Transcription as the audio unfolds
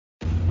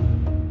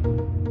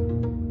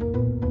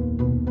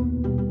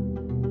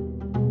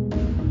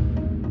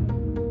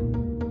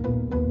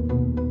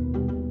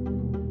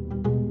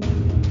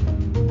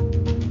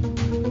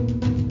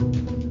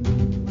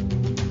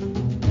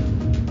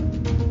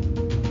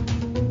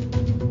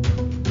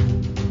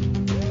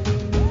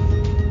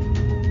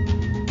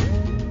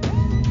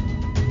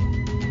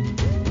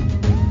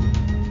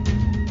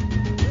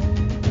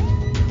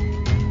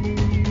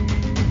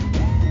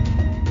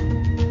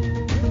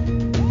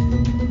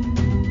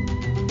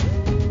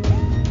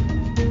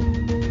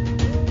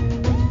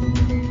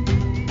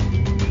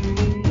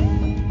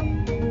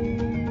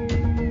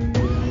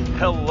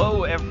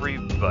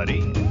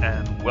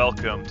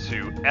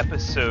to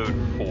episode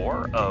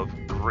 4 of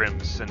Grim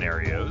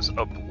Scenarios,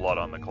 a Blood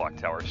on the Clock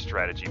Tower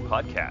strategy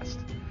podcast.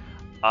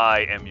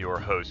 I am your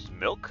host,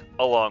 Milk,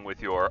 along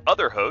with your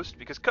other host,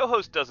 because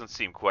co-host doesn't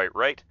seem quite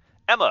right,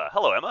 Emma.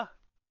 Hello, Emma.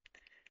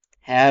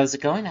 How's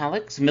it going,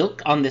 Alex?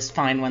 Milk on this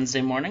fine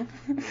Wednesday morning.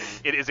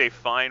 It is a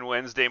fine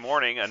Wednesday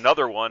morning,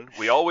 another one.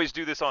 We always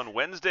do this on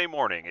Wednesday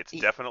morning. It's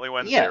definitely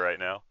Wednesday right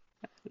now.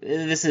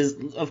 This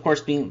is, of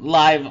course, being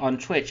live on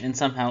Twitch and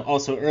somehow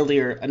also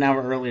an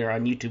hour earlier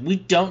on YouTube. We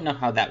don't know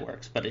how that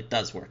works, but it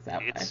does work that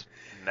way. It's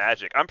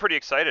magic. I'm pretty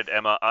excited,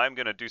 Emma. I'm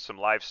going to do some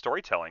live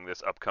storytelling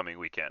this upcoming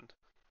weekend.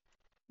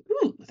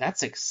 Ooh,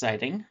 that's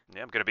exciting.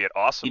 Yeah, I'm going to be at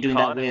Awesome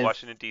Con in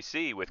Washington,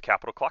 D.C. with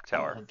Capitol Clock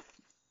Tower.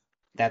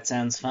 That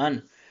sounds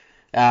fun.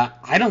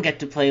 I don't get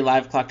to play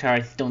live Clock Tower,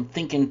 I don't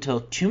think,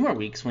 until 2 more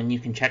weeks when you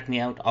can check me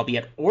out. I'll be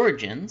at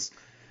Origins.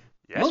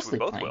 Yes, mostly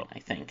we both playing, will. I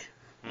think.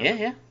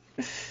 Yeah.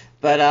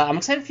 But I'm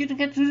excited for you to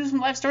get to do some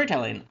live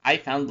storytelling. I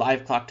found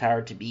live Clock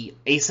Tower to be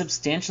a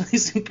substantially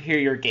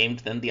superior game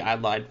than the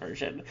online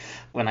version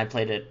when I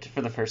played it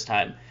for the first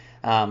time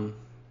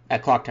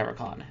at Clock Tower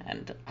Con,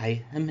 and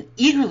I am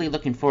eagerly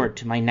looking forward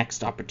to my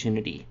next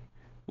opportunity,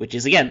 which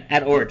is, again,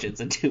 at Origins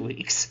in 2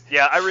 weeks.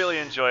 Yeah, I really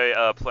enjoy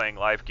playing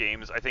live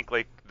games. I think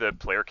the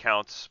player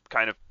counts,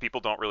 kind of, people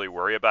don't really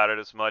worry about it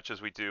as much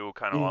as we do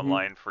kind of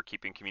online for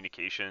keeping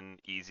communication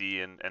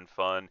easy and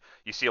fun.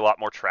 You see a lot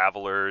more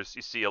travelers.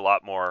 You see a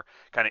lot more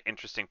kind of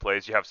interesting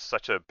plays. You have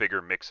such a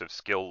bigger mix of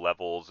skill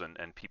levels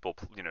and people,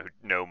 who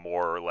know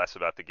more or less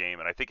about the game.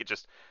 And I think it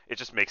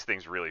just makes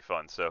things really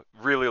fun. So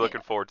really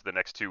looking forward to the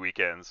next 2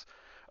 weekends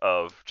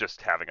of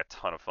just having a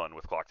ton of fun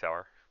with Clock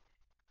Tower.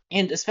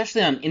 And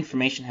especially on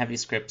information-heavy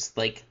scripts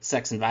like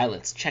Sects and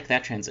Violets, check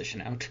that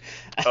transition out.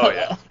 Oh,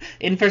 yeah.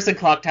 In-person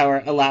Clock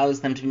Tower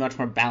allows them to be much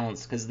more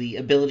balanced because the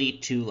ability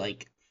to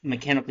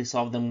mechanically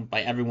solve them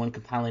by everyone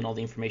compiling all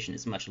the information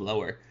is much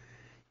lower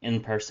in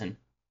person.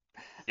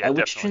 Yeah,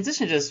 which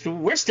transitions us to,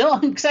 we're still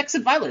on Sects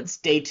and Violets,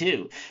 day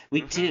 2,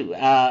 week 2.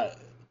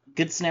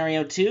 Good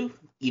scenario 2,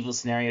 evil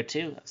scenario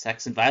 2,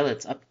 Sects and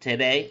Violets. Up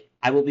today,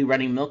 I will be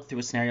running Milk through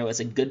a scenario as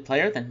a good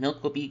player, then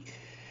Milk will be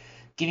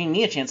giving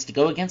me a chance to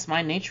go against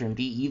my nature and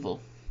be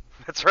evil.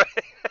 That's right.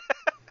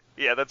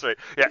 Yeah, that's right.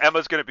 Yeah,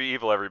 Emma's going to be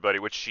evil, everybody,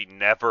 which she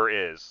never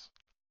is.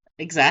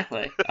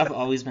 Exactly. I've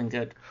always been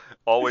good.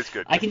 Always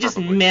good. I can just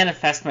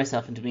manifest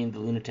myself into being the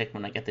lunatic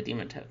when I get the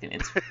demon token.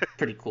 It's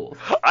pretty cool.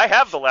 I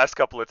have the last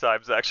couple of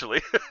times,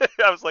 actually.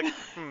 I was like,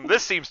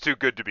 this seems too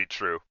good to be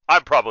true.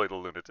 I'm probably the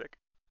lunatic.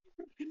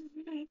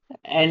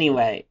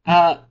 Anyway,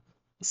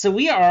 so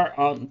we are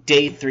on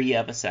day 3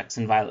 of a Sects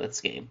and Violets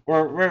game.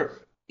 We're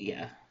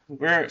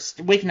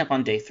waking up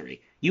on day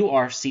 3. You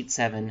are seat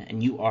 7,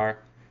 and you are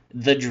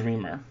the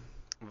Dreamer.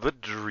 The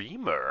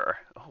Dreamer?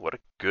 Oh, what a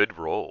good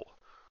role.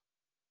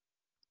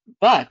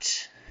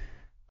 But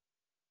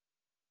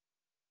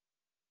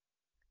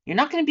you're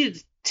not going to be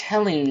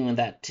telling anyone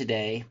that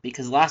today,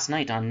 because last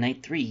night, on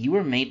night 3, you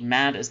were made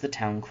mad as the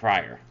town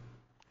crier.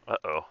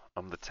 Uh-oh,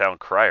 I'm the town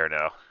crier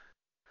now.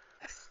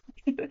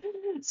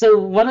 So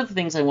one of the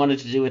things I wanted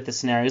to do with this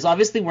scenario is,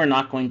 obviously we're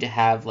not going to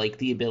have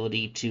the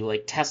ability to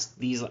test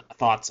these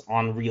thoughts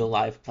on real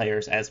live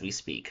players as we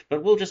speak,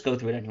 but we'll just go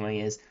through it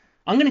anyway.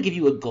 I'm going to give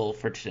you a goal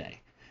for today,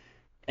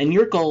 and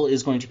your goal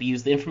is going to be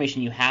use the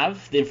information you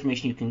have, the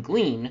information you can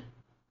glean,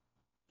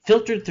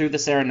 filtered through the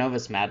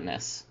Serenovus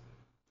madness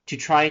to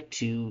try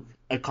to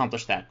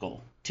accomplish that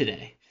goal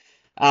today.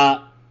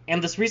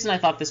 And this reason I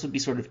thought this would be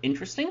sort of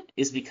interesting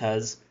is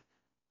because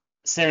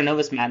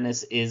Serenovus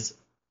madness is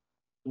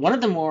one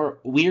of the more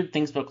weird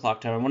things about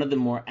Clock Tower, one of the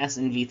more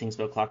S&V things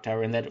about Clock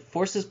Tower, in that it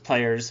forces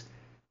players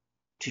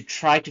to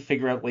try to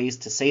figure out ways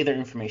to say their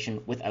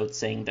information without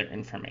saying their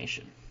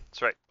information.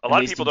 That's right. A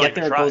lot of people don't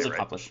even try, right?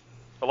 Accomplished.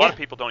 A lot of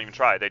people don't even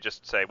try. They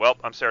just say, well,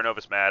 I'm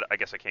Serenovus mad. I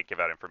guess I can't give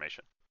out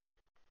information.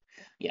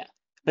 Yeah.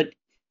 But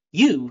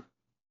you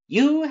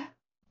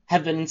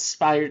have been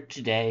inspired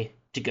today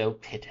to go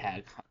pit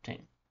hag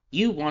hunting.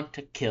 You want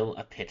to kill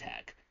a pit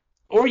hag.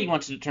 Or you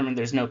want to determine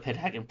there's no pit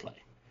hag in play.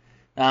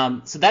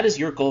 So that is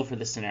your goal for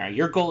this scenario.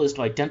 Your goal is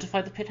to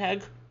identify the pit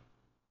hag,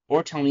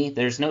 or tell me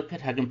there's no pit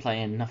hag in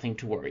play and nothing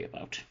to worry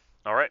about.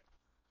 All right.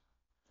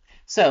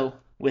 So,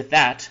 with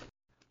that,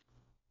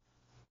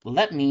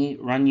 let me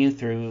run you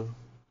through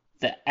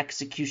the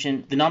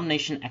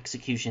nomination,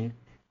 execution,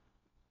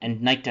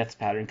 and night deaths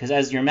pattern, because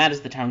as you're mad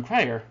as the town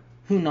crier,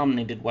 who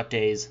nominated what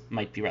days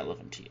might be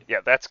relevant to you.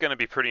 Yeah, that's going to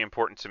be pretty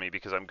important to me,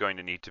 because I'm going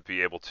to need to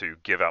be able to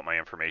give out my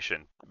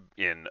information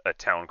in a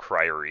town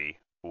criery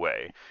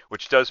way,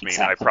 which does mean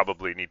I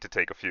probably need to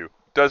take a few.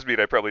 Does mean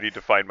I probably need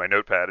to find my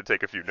notepad and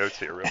take a few notes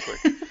here real quick.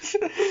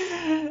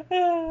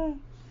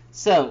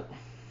 So,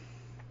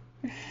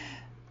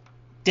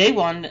 day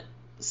 1,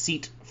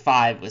 seat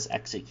 5 was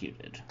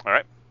executed. All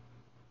right.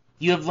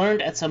 You have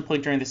learned at some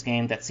point during this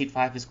game that seat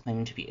 5 is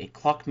claiming to be a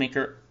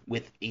clockmaker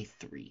with a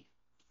 3.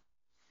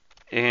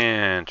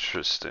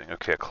 Interesting.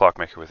 Okay, a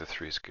clockmaker with a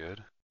 3 is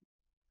good.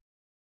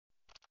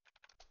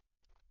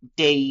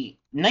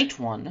 Night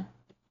 1.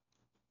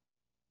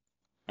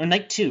 or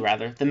night 2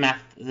 rather,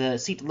 the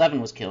seat 11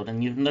 was killed,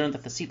 and you've learned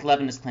that the seat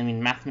 11 is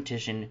claiming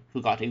mathematician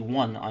who got a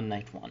 1 on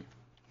night 1.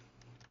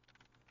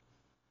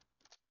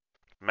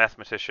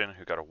 Mathematician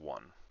who got a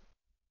 1.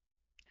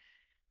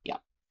 Yeah.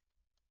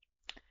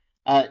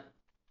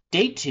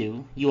 Day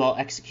 2, you all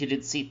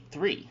executed seat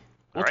 3. All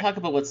We'll right. talk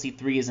about what seat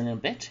 3 is in a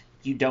bit.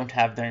 You don't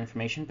have their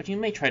information, but you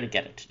may try to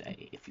get it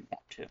today if you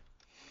want to.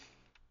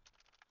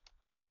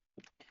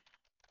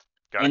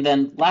 Got it. And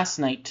then last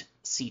night,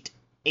 seat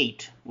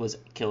 8 was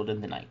killed in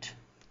the night.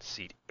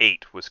 Seat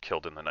 8 was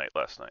killed in the night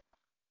last night.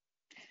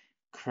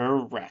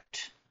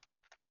 Correct.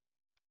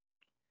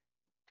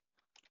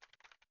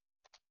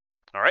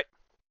 All right.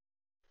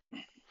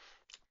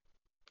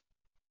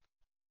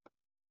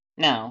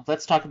 Now,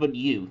 let's talk about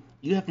you.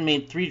 You have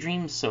made 3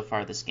 dreams so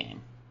far this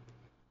game.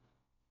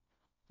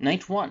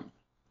 Night 1,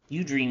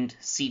 you dreamed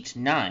seat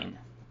 9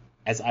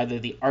 as either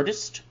the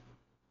artist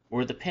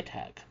or the pit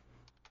hag.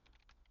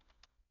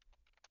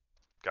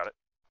 Got it.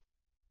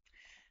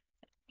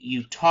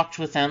 You talked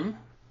with them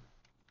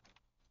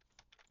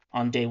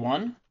on day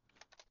 1.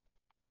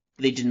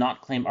 They did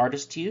not claim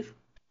artist to you.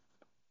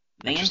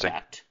 They, in Interesting.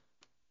 fact,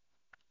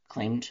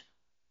 claimed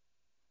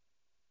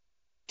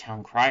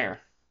town crier.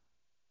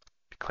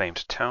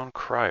 Claimed town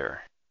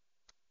crier.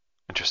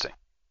 Interesting.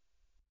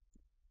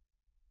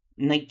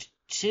 Night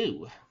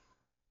 2,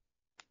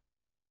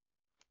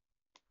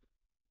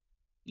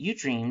 you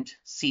dreamed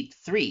seat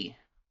 3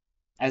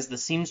 as the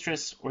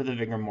seamstress or the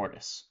vigor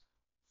mortis.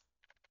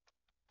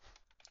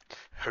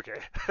 Okay.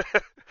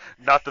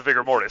 Not the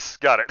vigor mortis.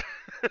 Got it.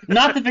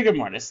 Not the vigor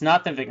mortis,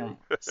 not the vigor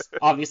mortis.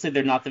 Obviously,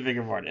 they're not the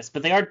vigor mortis,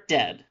 but they are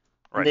dead. And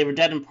Right. they were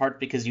dead in part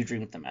because you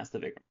dreamed them as the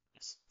vigor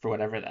mortis, for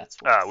whatever that's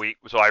worth.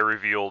 So I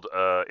revealed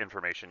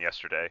information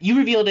yesterday. You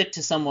revealed it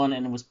to someone,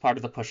 and it was part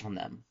of the push on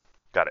them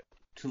Got it.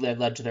 to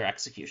led to their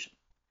execution.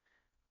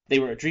 They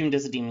were dreamed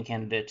as a demon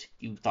candidate.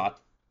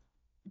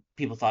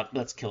 People thought,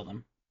 let's kill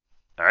them.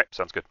 All right.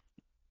 Sounds good.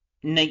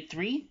 Night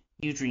 3,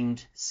 you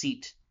dreamed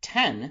seat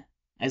 10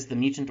 as the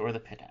mutant or the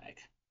pit hag.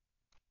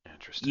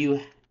 Interesting.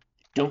 You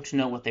don't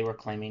know what they were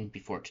claiming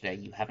before today.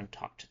 You haven't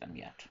talked to them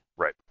yet.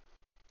 Right.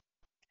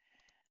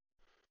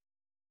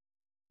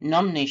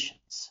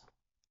 Nominations.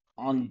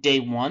 On day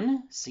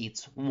 1,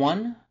 seats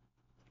 1,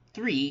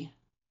 3,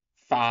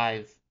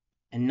 5,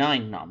 and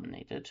 9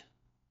 nominated.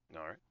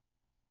 All right.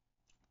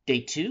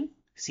 Day 2,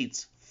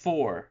 seats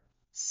 4,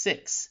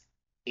 6,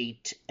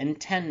 8,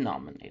 and 10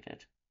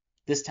 nominated.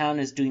 This town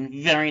is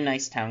doing very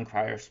nice town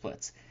crier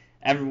splits.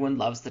 Everyone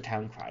loves the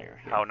town crier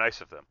here. How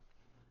nice of them.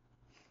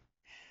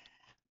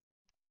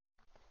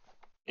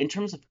 In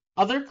terms of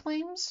other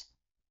claims,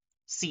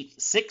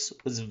 seat 6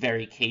 was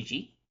very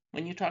cagey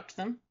when you talked to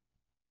them,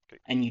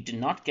 Okay. and you did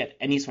not get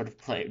any sort of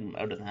claim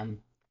out of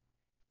them.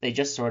 They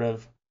just sort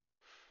of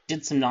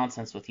did some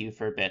nonsense with you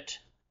for a bit,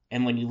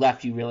 and when you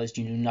left, you realized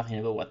you knew nothing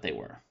about what they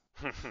were.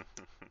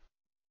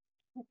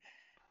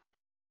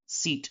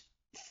 Seat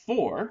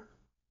 4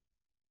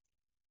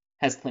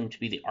 has claimed to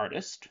be the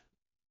artist,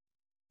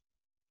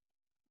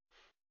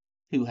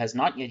 who has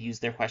not yet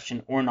used their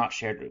question or not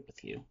shared it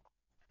with you.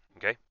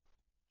 Okay.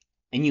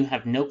 And you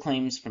have no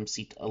claims from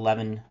seat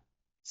 11,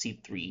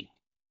 seat 3,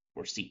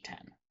 or seat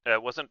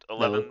 10. Wasn't Though,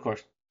 11 of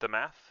course. the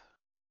math?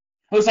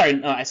 Oh, sorry.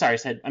 No,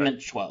 I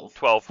meant 12.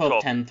 12.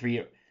 10,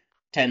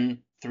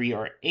 3,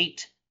 or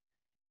 8.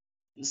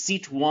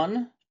 Seat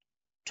 1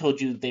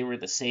 told you they were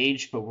the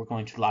sage, but we're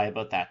going to lie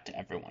about that to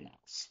everyone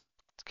else.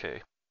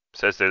 Okay.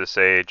 Says they're the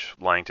sage,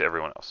 lying to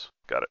everyone else.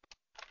 Got it.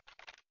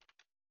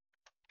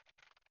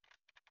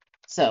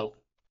 So,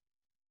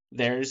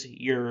 there's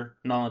your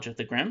knowledge of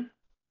the Grim.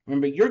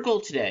 Remember, your goal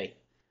today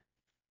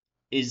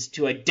is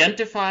to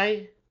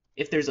identify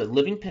if there's a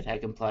living pit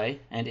hag in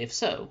play, and if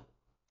so,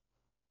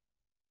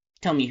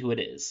 tell me who it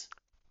is.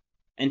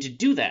 And to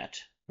do that,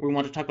 we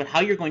want to talk about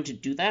how you're going to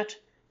do that.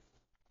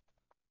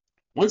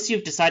 Once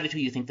you've decided who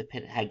you think the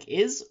pit hag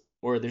is,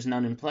 or there's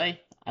none in play,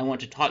 I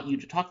want you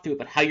to talk through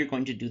about how you're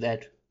going to do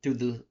that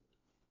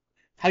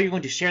how you're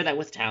going to share that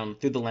with town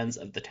through the lens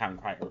of the town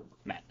crier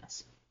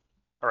madness.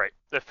 All right.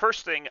 The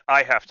first thing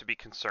I have to be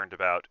concerned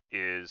about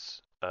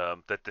is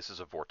that this is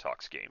a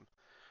Vortox game.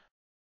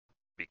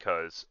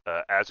 Because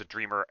as a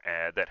dreamer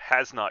that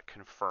has not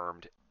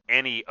confirmed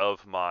any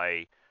of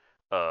my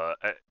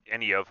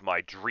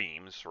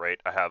dreams, right?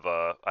 I have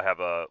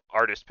a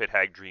artist pit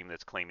hag dream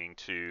that's claiming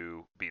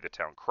to be the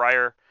town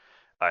crier.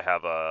 I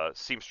have a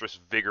seamstress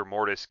vigor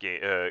mortis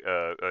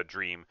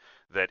dream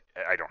that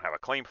I don't have a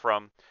claim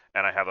from,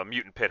 and I have a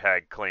mutant pit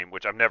hag claim,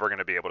 which I'm never going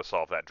to be able to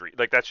solve that dream.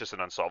 Like that's just an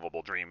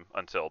unsolvable dream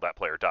until that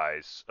player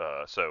dies.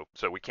 So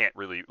we can't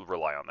really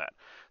rely on that.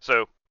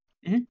 So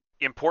Mhm.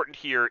 important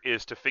here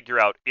is to figure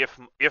out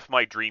if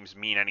my dreams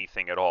mean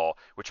anything at all,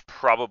 which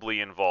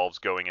probably involves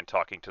going and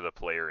talking to the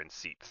player in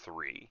seat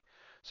 3.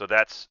 So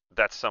that's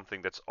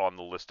something that's on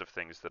the list of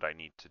things that I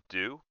need to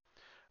do.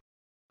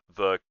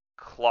 The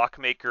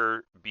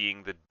clockmaker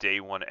being the day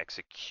 1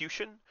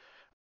 execution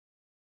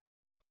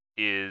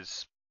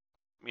is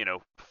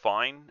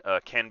fine.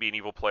 Can be an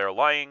evil player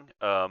lying,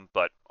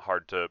 but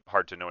hard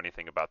to know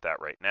anything about that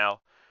right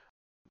now.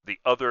 The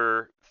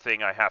other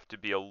thing I have to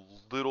be a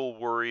little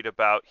worried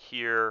about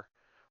here,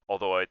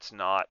 although it's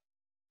not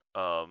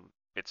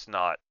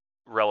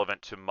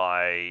relevant to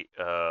my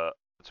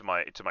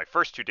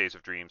first 2 days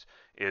of dreams,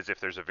 is if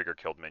there's a vigor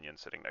killed minion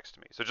sitting next to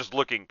me. So just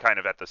looking kind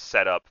of at the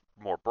setup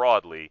more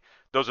broadly,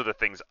 those are the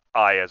things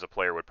I as a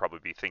player would probably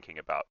be thinking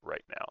about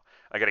right now.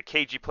 I got a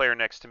KG player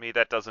next to me.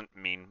 That doesn't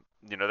mean,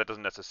 that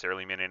doesn't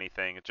necessarily mean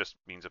anything. It just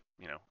means,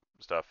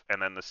 stuff.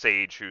 And then the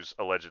sage who's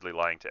allegedly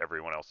lying to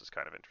everyone else is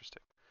kind of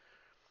interesting.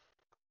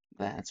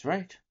 That's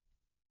right.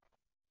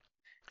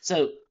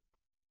 So,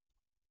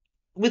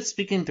 with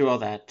speaking through all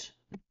that,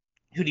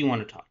 who do you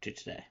want to talk to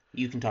today?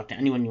 You can talk to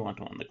anyone you want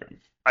to on the grid.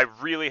 I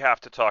really have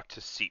to talk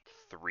to seat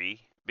 3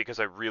 because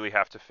I really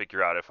have to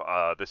figure out if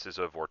this is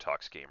a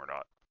Vortox game or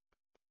not.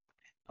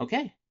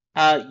 Okay.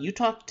 You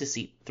talk to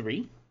seat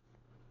 3.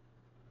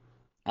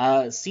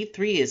 Seat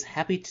 3 is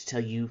happy to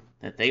tell you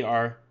that they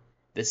are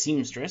the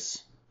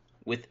seamstress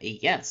with a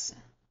yes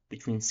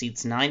between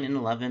seats 9 and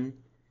 11,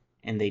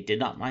 and they did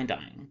not mind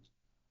dying.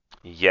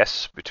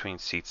 Yes, between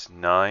seats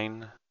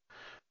 9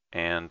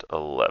 and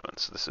 11.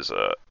 So this is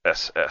a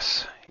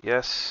SS.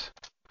 Yes.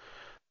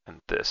 And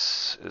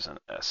this is an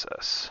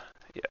SS.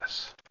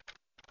 Yes.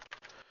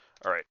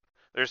 All right.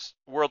 There's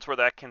worlds where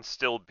that can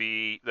still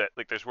be that,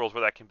 like, there's worlds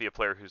where that can be a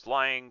player who's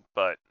lying,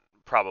 but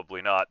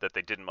probably not that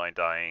they didn't mind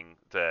dying,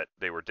 that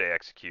they were day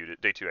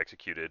 2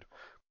 executed.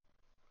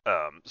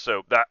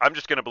 So that I'm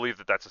just going to believe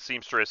that that's a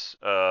seamstress.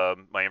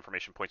 My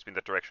information points me in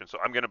that direction, so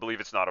I'm going to believe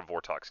it's not a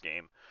Vortox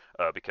game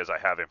because I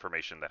have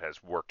information that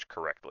has worked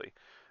correctly.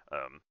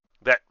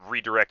 That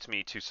redirects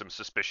me to some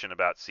suspicion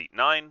about seat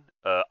 9.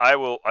 I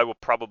will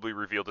probably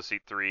reveal to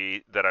seat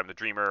 3 that I'm the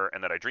dreamer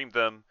and that I dreamed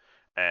them.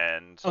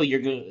 And Oh, you're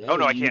good. oh Oh,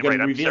 no, I you're can't. gonna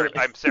Right, reveal.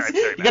 I'm sorry,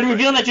 You're Matt. gonna Right.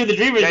 reveal that you're the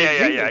dreamer.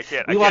 Yeah. I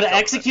can't. We I want can't to tell them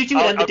execute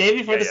that. you the day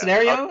before the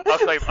scenario.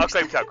 I'll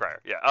claim Town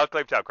Crier. Yeah, I'll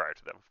claim Town Crier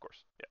to them, of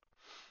course. Yeah,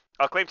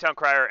 I'll claim Town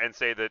Crier and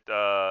say that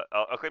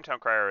I'll claim Town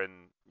Crier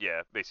and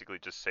basically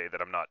just say that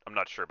I'm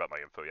not sure about my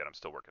info yet. I'm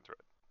still working through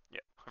it.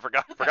 Yeah, I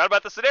forgot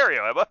about the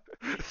scenario, Emma.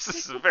 This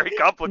is very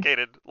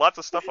complicated. Lots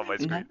of stuff on my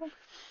screen.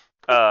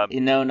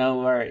 No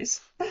worries.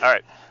 All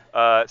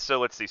right. So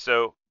let's see.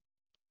 So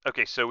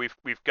okay, so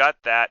we've got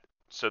that.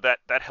 So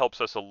that helps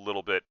us a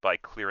little bit by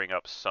clearing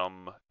up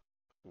some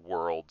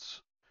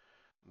worlds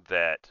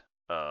that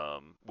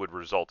would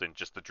result in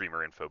just the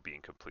Dreamer info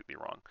being completely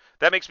wrong.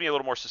 That makes me a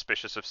little more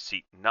suspicious of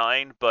seat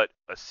 9, but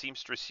a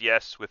seamstress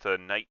yes with a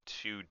knight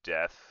 2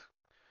 death.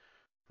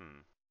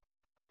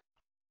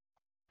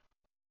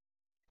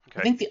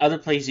 I think the other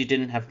places you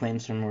didn't have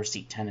claims from were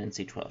seat 10 and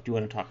seat 12. Do you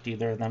want to talk to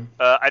either of them?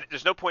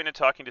 There's no point in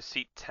talking to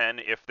seat 10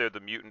 if they're the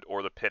mutant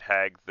or the pit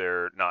hag.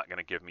 They're not going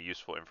to give me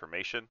useful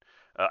information.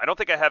 I don't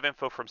think I have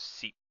info from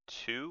seat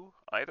 2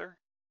 either.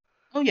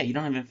 Oh yeah, you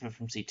don't have info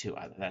from seat 2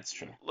 either. That's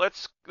true.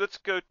 Let's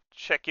go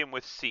check in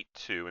with seat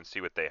 2 and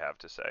see what they have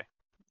to say.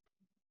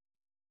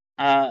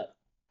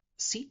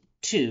 Seat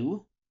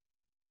 2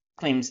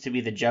 claims to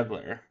be the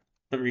juggler,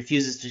 but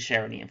refuses to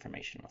share any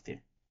information with you.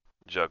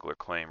 Juggler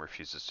claim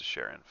refuses to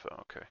share info.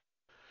 Okay.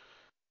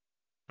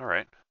 All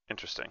right.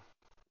 Interesting.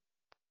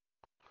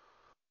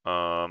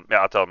 Yeah,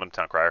 I'll tell them I'm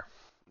Town Crier.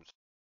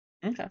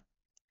 Okay.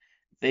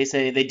 They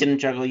say they didn't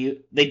juggle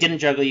you. They didn't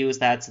juggle you as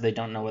that, so they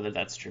don't know whether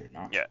that's true or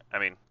not. Yeah, I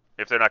mean,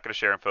 if they're not going to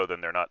share info, then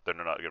they're not going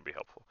to be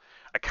helpful.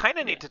 I kind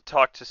of need to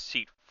talk to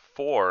seat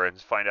 4 and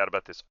find out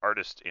about this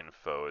artist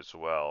info as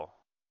well.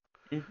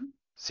 Mm-hmm.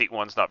 Seat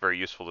 1's not very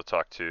useful to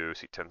talk to.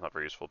 Seat 10's not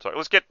very useful to talk.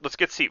 Let's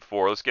get seat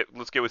 4. Let's get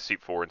with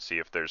seat 4 and see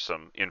if there's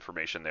some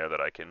information there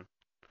that I can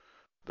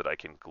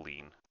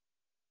glean.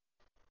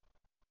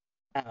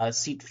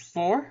 Seat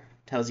 4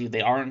 tells you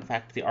they are in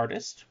fact the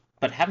artist,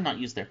 but have not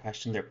used their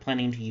question. They're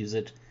planning to use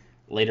it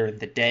later in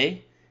the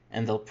day,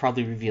 and they'll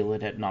probably reveal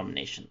it at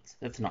nominations.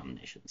 At the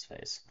nominations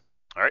phase.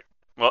 All right.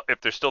 Well,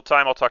 if there's still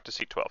time, I'll talk to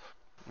seat 12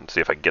 and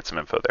see if I can get some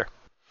info there.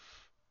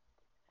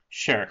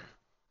 Sure.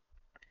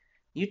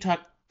 You talk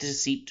to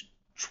seat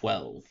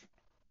 12.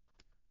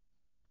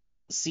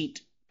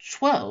 Seat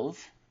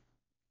 12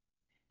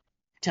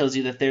 tells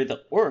you that they're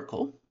the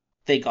Oracle.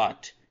 They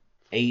got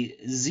a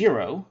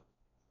 0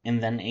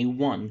 and then a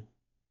 1.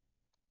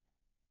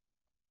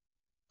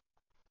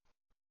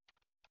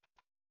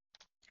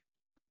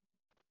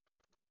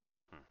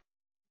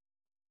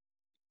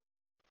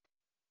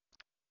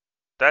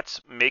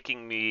 That's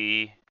making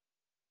me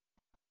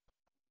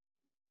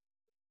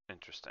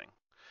interesting.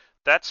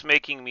 That's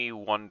making me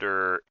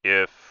wonder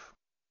if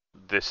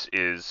this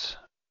is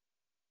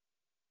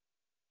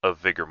a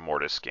Vigor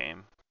Mortis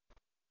game.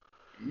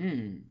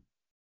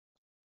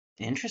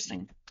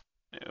 Interesting.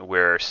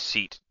 Where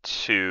seat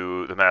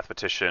 2, the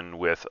mathematician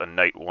with a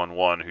knight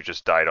 1/1 who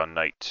just died on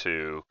knight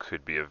 2,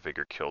 could be a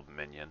Vigor killed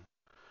minion.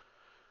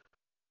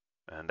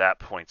 And that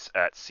points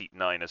at seat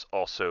 9 as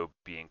also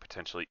being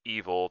potentially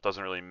evil.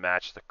 Doesn't really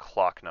match the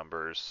clock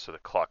numbers, so the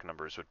clock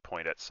numbers would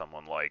point at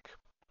someone like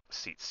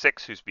seat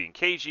 6 who's being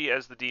cagey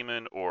as the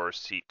demon, or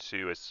seat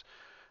 2 as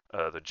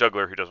the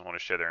juggler who doesn't want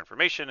to share their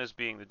information as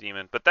being the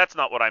demon. But that's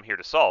not what I'm here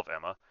to solve,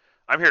 Emma.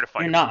 I'm here to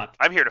find You're a not.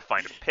 I'm here to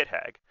find a pit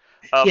hag.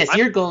 Yes,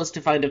 your goal is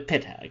to find a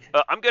pit hag.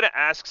 I'm gonna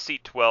ask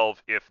Seat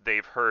 12 if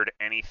they've heard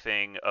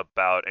anything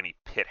about any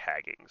pit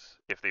haggings,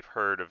 if they've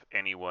heard of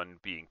anyone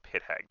being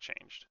pit hag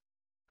changed.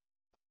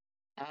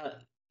 Uh,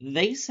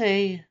 they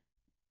say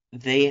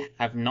they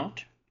have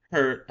not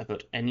heard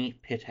about any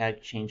pit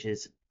hag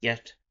changes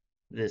yet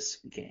this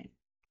game.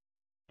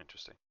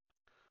 Interesting.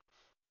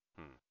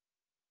 Hmm.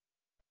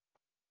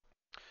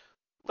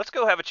 Let's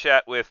go have a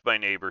chat with my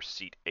neighbor,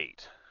 Seat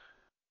 8.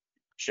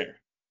 Sure.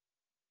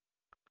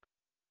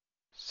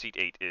 Seat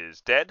 8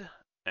 is dead,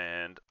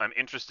 and I'm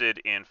interested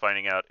in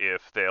finding out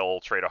if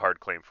they'll trade a hard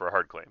claim for a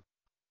hard claim.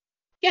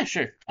 Yeah,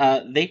 sure.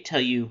 They tell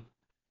you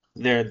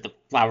they're the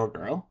flower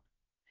girl.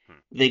 Hmm.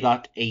 They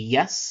got a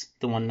yes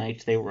the one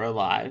night they were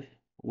alive,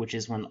 which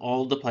is when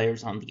all the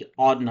players on the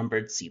odd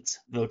numbered seats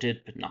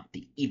voted, but not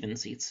the even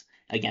seats.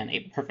 Again,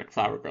 a perfect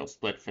flower girl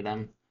split for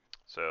them.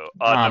 So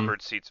Um,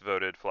 odd-numbered seats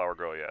voted, Flower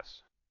Girl,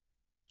 yes.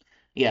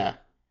 yeah.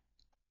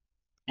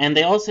 And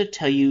they also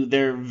tell you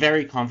they're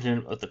very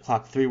confident of the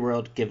Clock 3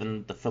 world,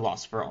 given the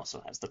Philosopher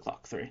also has the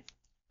Clock 3.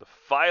 The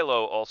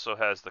Philo also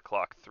has the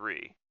Clock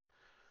 3.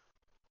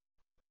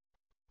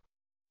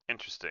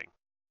 Interesting.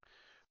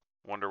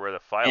 Wonder where the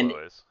And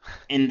Philo is.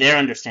 in their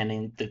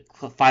understanding, the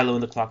Philo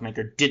and the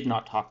Clockmaker did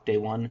not talk day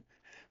one,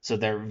 so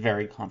they're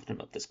very confident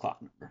about this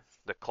clock number.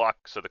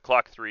 So the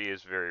Clock 3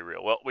 is very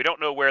real. Well, we don't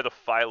know where the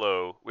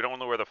Philo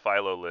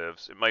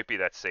lives. It might be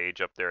that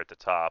Sage up there at the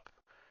top.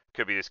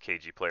 Could be this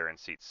KG player in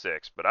seat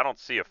 6, but I don't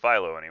see a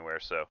Philo anywhere,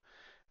 so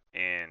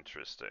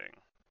interesting.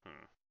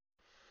 Hmm.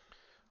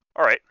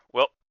 All right.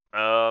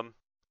 Um,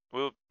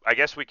 I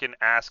guess we can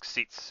ask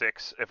seat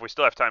 6 if we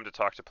still have time to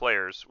talk to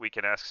players. We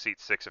can ask seat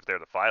 6 if they're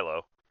the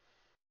Philo.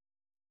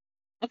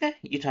 Okay,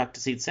 you talk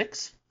to seat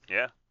 6.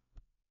 Yeah.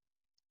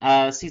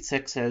 Seat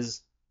 6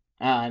 says,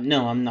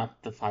 no, I'm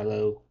not the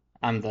Philo.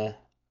 I'm the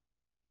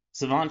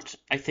Savant,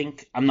 I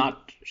think. I'm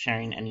not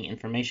sharing any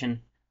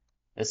information.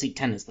 Seat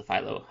 10 is the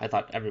Philo. I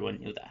thought everyone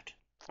knew that.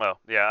 Well,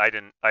 yeah, I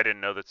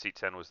didn't know that seat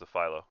 10 was the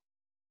Philo.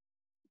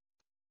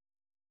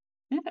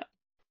 Yeah,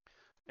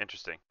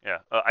 Interesting. Yeah.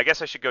 I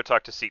guess I should go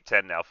talk to seat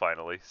 10 now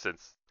finally,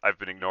 since I've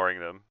been ignoring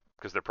them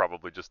because they're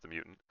probably just the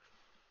mutant.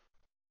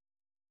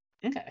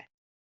 okay.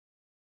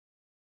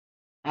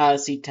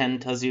 Seat 10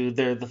 tells you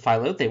they're the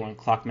Philo. They want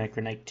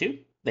Clockmaker Knight 2.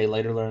 They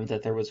later learned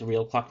that there was a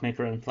real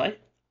Clockmaker in play,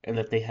 and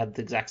that they had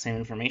the exact same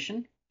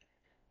information,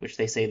 which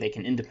they say they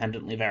can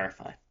independently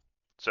verify.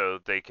 So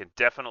they can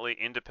definitely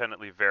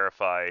independently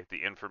verify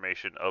the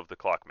information of the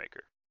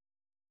clockmaker.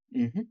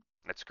 Mm-hmm.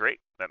 That's great.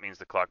 That means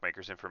the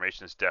clockmaker's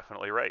information is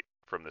definitely right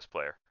from this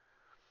player.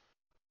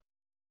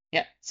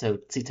 Yeah, so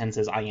C10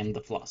 says, I am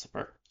the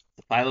philosopher.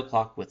 The Philo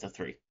clock with a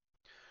 3.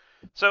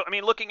 So, I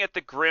mean, looking at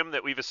the Grim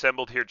that we've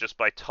assembled here just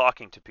by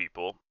talking to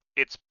people,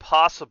 it's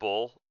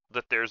possible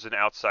that there's an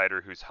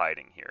outsider who's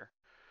hiding here.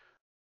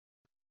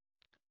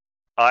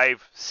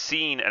 I've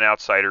seen an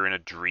outsider in a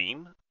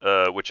dream,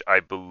 which I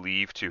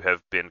believe to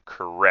have been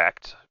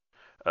correct.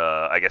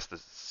 I guess the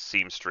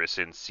seamstress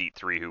in seat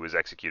 3 who was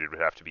executed would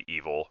have to be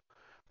evil,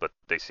 but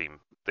they seem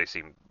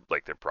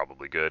like they're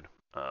probably good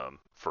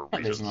for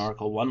There's an reasons.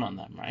 Oracle 1 on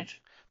them, right?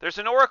 There's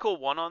an Oracle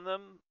 1 on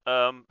them.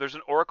 There's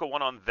an Oracle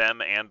 1 on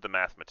them and the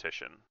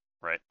mathematician,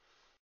 right?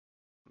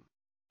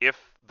 If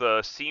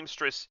the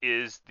seamstress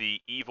is the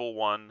evil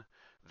one,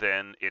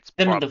 then it's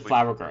Them and the probably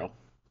Flower Girl.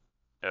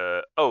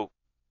 oh,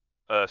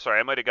 sorry,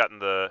 I might have gotten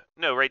the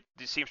no, right?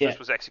 The Yeah, seamstress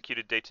was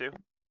executed day 2.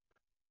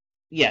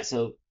 yeah,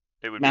 so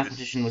It would be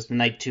Mathematician was this. the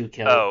Night 2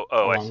 kill, Oh,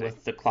 I along see.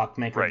 with the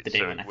Clockmaker Right. the day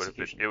So one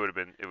execution. it would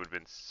have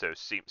been so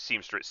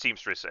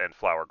seamstress and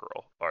flower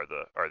girl are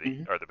the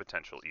Mm-hmm.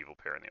 potential evil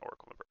pair in the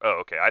oracle number. Oh,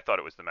 okay. I thought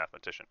it was the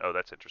mathematician. Oh,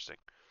 that's interesting.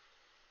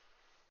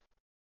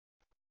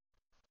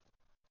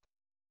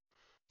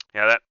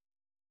 Yeah, that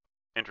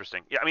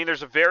interesting. Yeah, I mean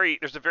there's a very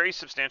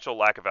substantial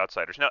lack of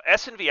outsiders. Now,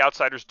 S&V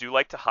outsiders do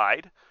like to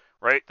hide,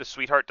 right? The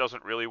sweetheart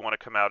doesn't really want to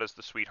come out as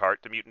the sweetheart.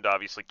 The mutant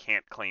obviously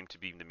can't claim to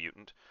be the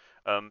mutant.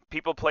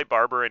 People play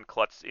Barber and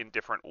Klutz in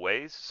different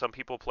ways. Some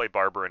people play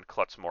Barber and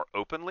Klutz more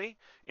openly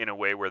in a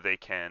way where they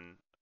can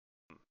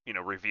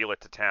reveal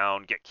it to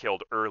town, get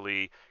killed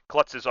early.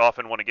 Klutzes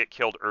often want to get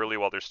killed early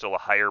while there's still a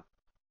higher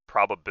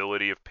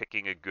probability of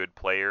picking a good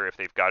player. If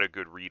they've got a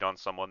good read on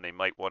someone, they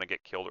might want to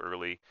get killed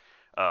early.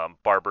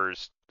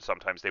 Barbers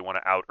sometimes they want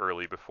to out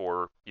early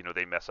before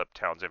they mess up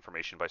town's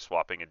information by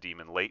swapping a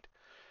demon late.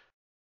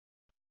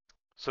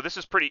 So this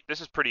is pretty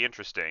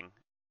interesting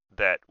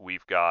that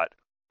we've got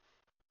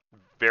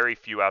very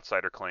few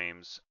outsider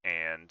claims,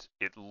 and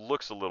it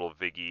looks a little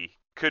Viggy.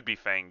 Could be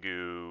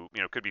Fangu,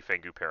 could be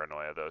Fangu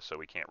paranoia though, so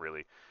we can't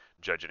really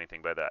judge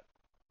anything by that.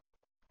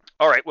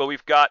 All right, well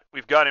we've got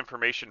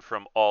information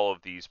from all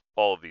of these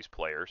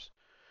players.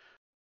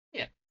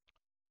 Yeah.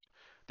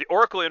 The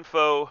Oracle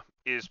info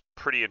is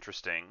pretty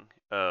interesting,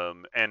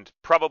 and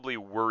probably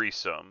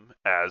worrisome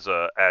as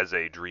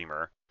a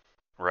dreamer,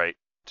 right?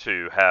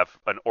 To have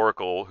an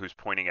Oracle who's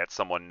pointing at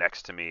someone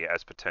next to me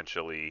as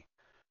potentially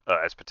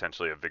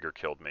a vigor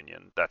killed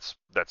minion. That's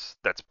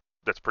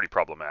pretty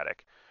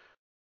problematic.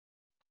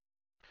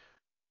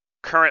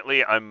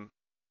 Currently, I'm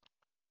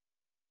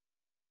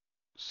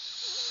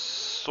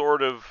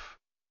sort of.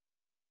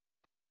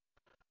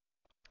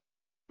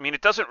 I mean,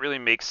 it doesn't really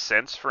make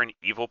sense for an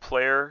evil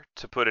player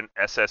to put an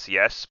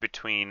SSES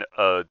between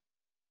a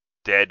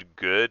dead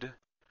good.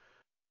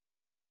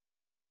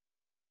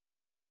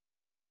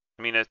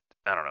 I mean,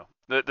 I don't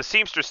know. The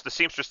seamstress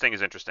thing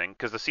is interesting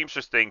because the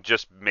seamstress thing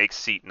just makes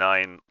Seat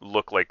 9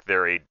 look like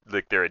they're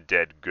a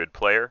dead good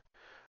player.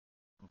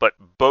 But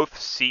both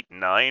Seat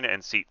 9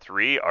 and Seat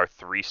 3 are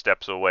 3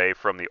 steps away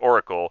from the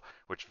Oracle,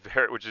 which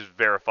is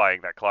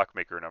verifying that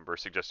clockmaker number,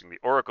 suggesting the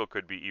Oracle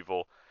could be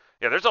evil.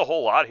 Yeah, there's a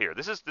whole lot here.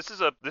 This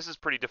is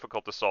pretty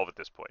difficult to solve at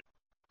this point.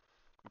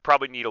 We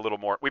probably need a little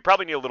more. We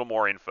probably need a little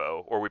more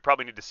info, or we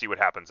probably need to see what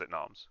happens at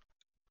Noms.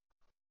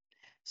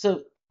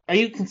 So, are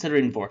you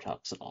considering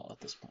Vortox at all at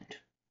this point?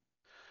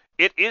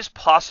 It is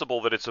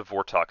possible that it's a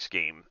Vortox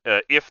game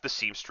if the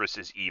Seamstress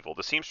is evil.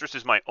 The Seamstress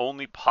is my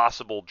only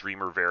possible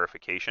Dreamer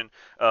verification.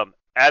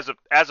 As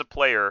a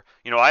player,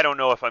 I don't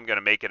know if I'm going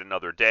to make it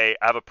another day.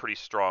 I have a pretty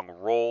strong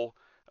role.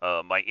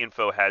 My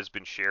info has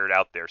been shared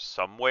out there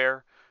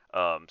somewhere,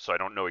 so I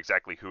don't know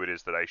exactly who it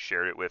is that I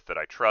shared it with that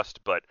I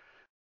trust. But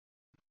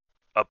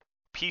a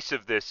piece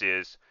of this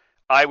is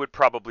I would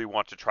probably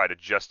want to try to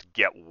just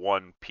get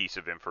one piece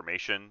of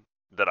information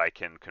that I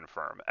can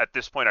confirm. At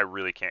this point, I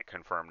really can't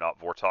confirm not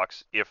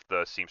Vortox if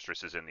the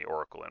Seamstress is in the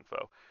Oracle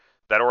info.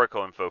 That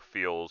Oracle info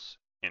feels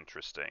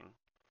interesting.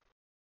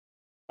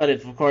 But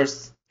if, of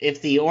course,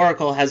 if the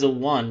Oracle has a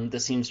 1, the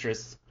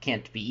Seamstress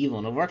can't be evil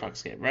in a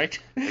Vortox game, right?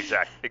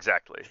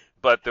 Exactly.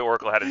 But the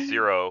Oracle had a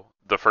 0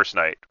 the first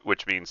night,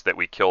 which means that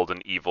we killed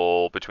an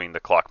evil between the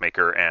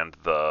Clockmaker and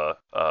the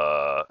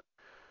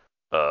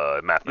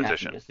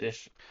Mathematician.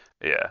 Mathematician.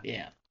 Yeah.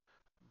 Yeah.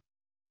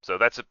 So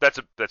that's a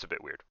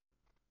bit weird.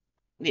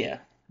 Yeah.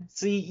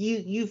 So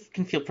you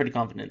can feel pretty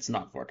confident it's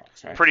not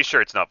Vortox, right? Pretty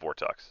sure it's not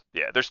Vortox.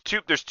 Yeah, there's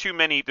too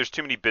many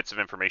bits of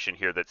information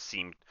here that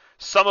seem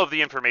some of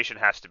the information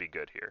has to be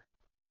good here.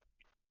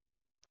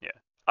 Yeah.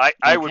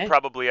 I would Okay.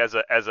 probably as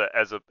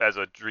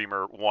a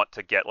dreamer want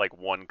to get like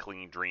one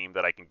clean dream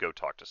that I can go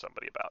talk to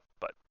somebody about.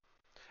 But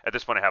at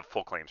this point I have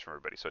full claims from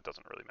everybody, so it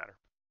doesn't really matter.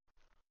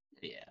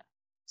 Yeah.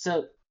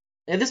 So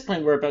at this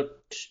point, we're about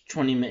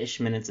 20-ish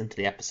minutes into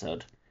the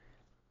episode.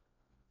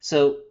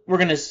 So we're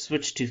going to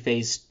switch to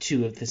phase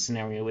 2 of this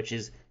scenario, which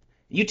is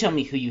you tell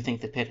me who you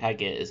think the pit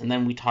hag is, and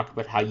then we talk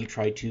about how you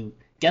try to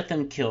get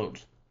them killed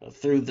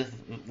through the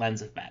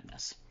lens of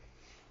madness.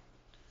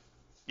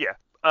 Yeah.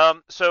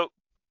 So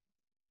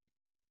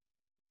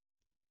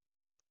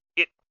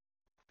it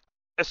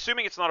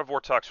assuming it's not a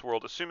Vortox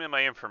world, assuming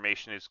my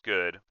information is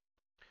good,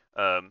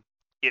 um,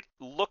 it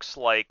looks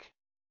like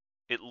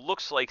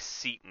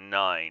seat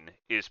 9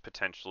 is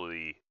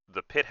potentially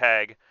the pit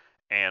hag,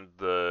 and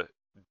the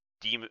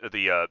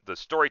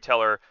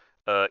storyteller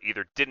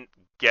either didn't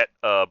get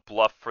a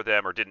bluff for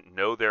them or didn't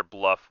know their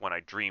bluff when I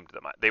dreamed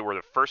them. They were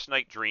the first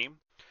night dream.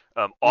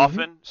 Mm-hmm.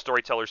 Often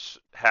storytellers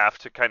have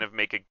to kind of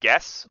make a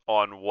guess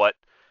on what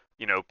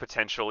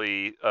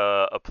potentially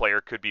a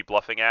player could be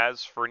bluffing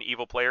as for an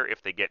evil player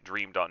if they get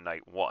dreamed on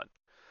night 1.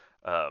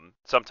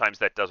 Sometimes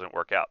that doesn't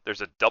work out.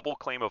 There's a double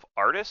claim of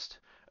artist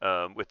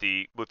with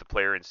the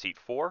player in seat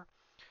 4,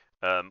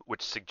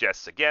 which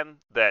suggests again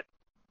that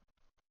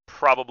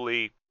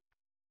probably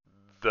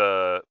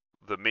the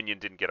the minion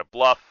didn't get a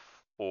bluff,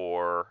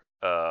 or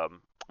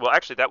well,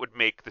 actually, that would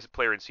make this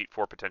player in seat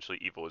 4 potentially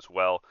evil as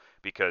well,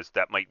 because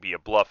that might be a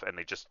bluff, and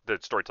the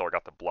storyteller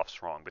got the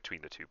bluffs wrong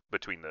between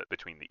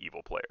the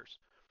evil players.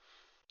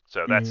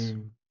 So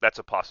Mm. that's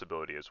a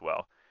possibility as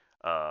well.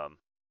 Um,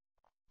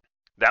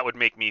 that would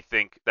make me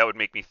think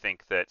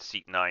that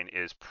seat 9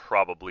 is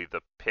probably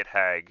the pit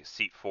hag,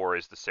 seat 4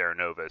 is the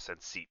Serenovus,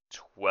 and seat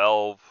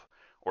 12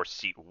 or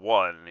seat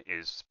 1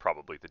 is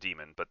probably the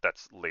demon. But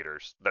that's later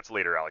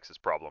Alex's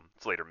problem.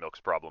 It's later Milk's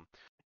problem.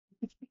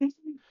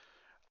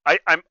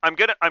 I'm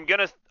gonna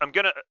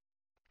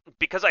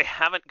because I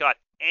haven't got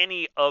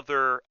any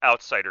other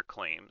outsider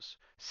claims.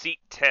 Seat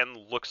 10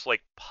 looks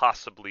like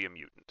possibly a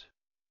mutant,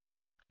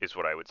 is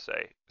what I would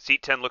say.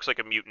 Seat 10 looks like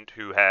a mutant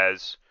who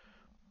has,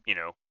 you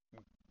know,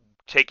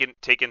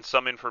 taken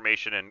some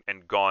information and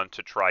um, gone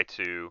to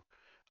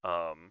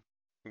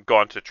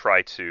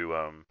try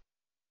to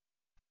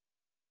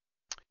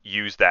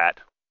use that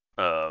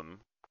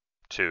um,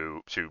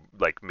 to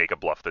like make a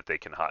bluff that they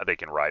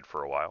can ride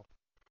for a while.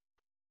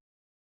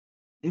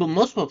 Well,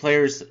 multiple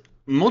players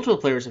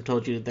have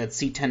told you that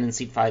C10 and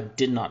C5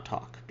 did not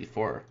talk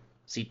before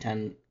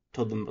C10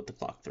 told them about the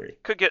clock 3.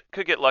 Could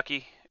get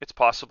lucky. It's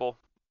possible.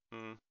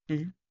 Mm.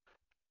 Mm-hmm.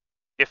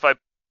 If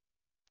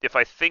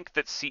I think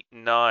that seat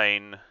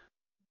 9.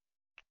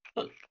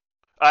 Oh,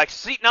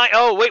 Seat 9.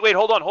 Oh, wait,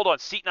 hold on.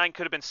 Seat 9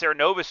 could have been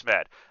Serenovus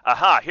mad.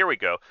 Aha, here we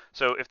go.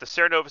 So if the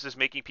Serenovus is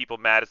making people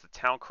mad as the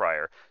town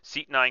crier,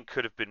 Seat 9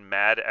 could have been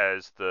mad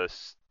as the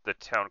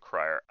town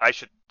crier. I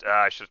should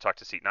have talked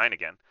to Seat 9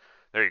 again.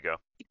 There you go.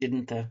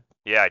 didn't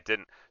Yeah, I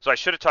didn't. So I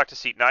should have talked to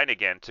Seat 9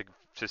 again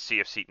to see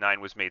if Seat 9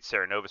 was made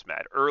Serenovus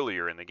mad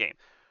earlier in the game.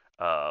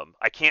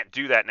 I can't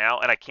do that now,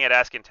 and I can't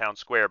ask in Town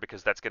Square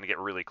because that's going to get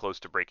really close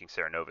to breaking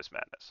Serenovus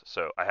Madness.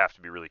 So I have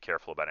to be really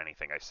careful about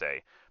anything I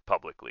say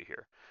publicly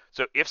here.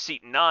 So if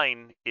seat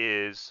 9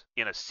 is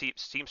in a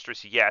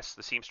seamstress, yes,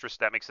 the seamstress,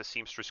 that makes the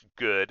seamstress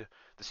good.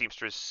 The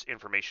seamstress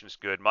information is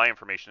good. My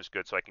information is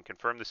good, so I can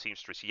confirm the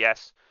seamstress,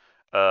 yes.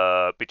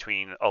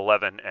 Between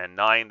 11 and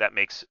 9, that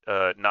makes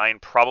 9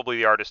 probably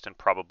the artist and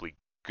probably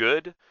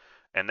good.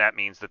 And that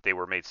means that they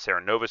were made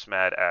Serenovus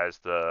mad as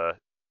the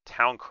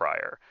town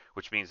crier,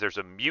 which means there's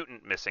a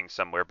mutant missing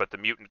somewhere, but the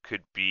mutant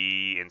could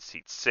be in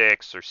seat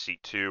 6 or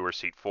seat 2 or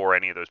seat 4,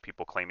 any of those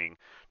people claiming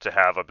to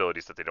have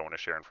abilities that they don't want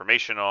to share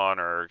information on,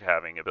 or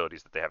having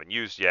abilities that they haven't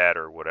used yet,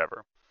 or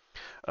whatever.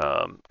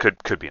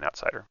 Could be an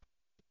outsider.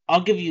 I'll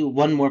give you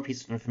one more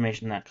piece of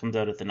information that comes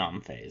out of the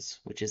nom phase,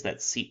 which is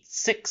that seat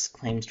 6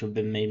 claims to have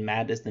been made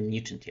mad as the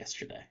mutant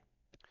yesterday.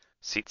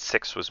 Seat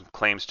 6 was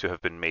claims to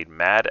have been made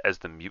mad as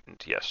the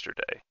mutant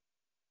yesterday.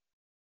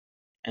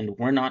 And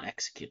were not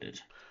executed.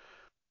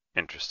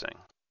 Interesting.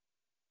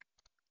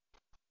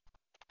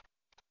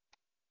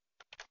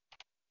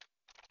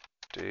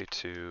 Day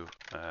 2,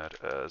 mad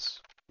as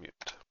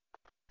mutant.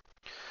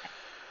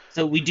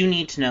 So we do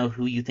need to know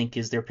who you think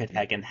is their pit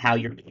hag and how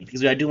you're,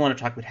 because I do want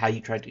to talk about how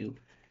you try to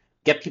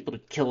get people to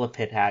kill a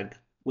pit hag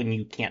when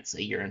you can't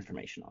say your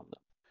information on them.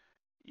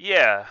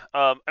 Yeah,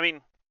 I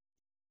mean,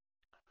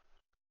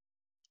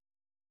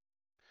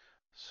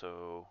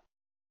 so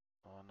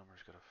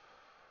numbers got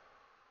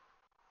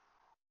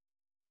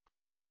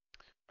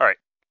All right,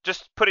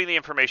 just putting the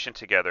information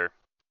together.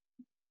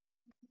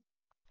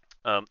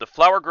 The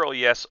Flower Girl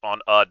yes on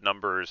odd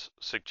numbers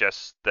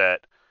suggests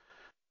that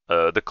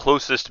the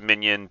closest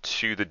minion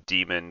to the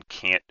demon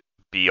can't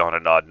be on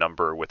an odd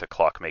number with a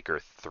Clockmaker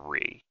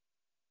 3.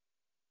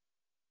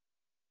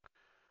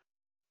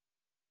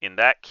 In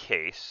that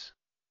case,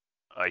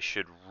 I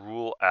should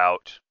rule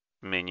out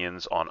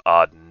minions on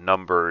odd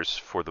numbers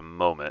for the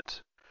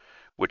moment,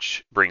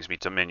 which brings me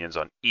to minions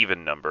on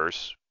even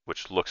numbers,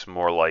 which looks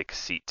more like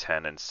seat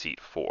 10 and seat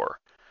 4,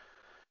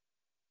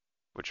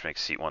 which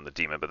makes seat 1 the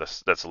demon, but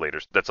that's a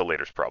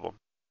later's problem.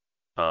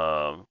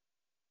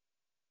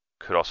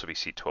 Could also be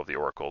seat 12 the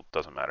Oracle,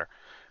 doesn't matter.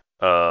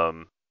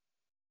 Um,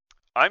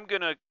 I'm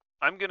gonna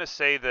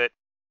say that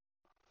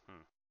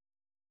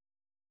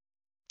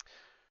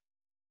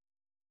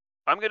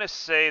I'm gonna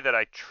say that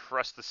I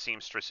trust the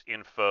seamstress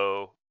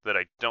info. That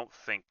I don't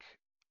think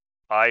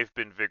I've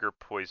been vigor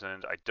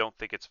poisoned. I don't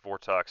think it's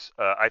Vortox.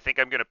 I think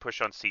I'm gonna push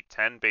on seat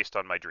 10 based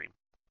on my dream.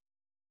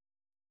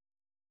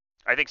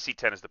 I think seat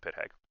 10 is the pit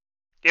hag.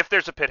 If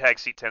there's a pit hag,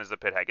 seat 10 is the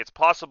pit hag. It's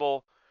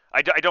possible.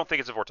 I don't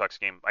think it's a Vortox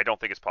game. I don't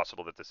think it's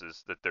possible that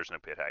there's no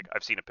pit hag.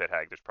 I've seen a pit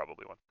hag. There's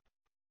probably one.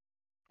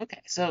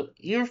 Okay, so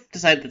you've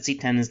decided that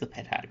seat 10 is the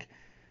pit hag.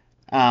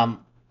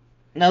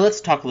 Now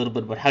let's talk a little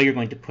bit about how you're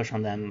going to push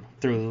on them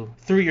through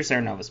your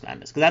Serenovus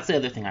Madness, because that's the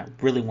other thing I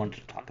really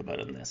wanted to talk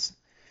about in this.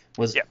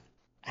 Was Yeah.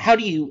 how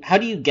do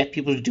you get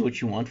people to do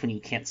what you want when you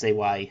can't say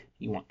why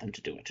you want them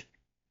to do it?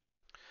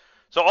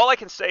 So all I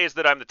can say is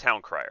that I'm the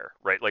town crier,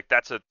 right? Like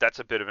that's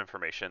a bit of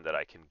information that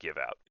I can give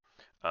out.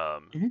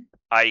 Um, Mm-hmm.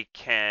 I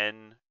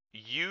can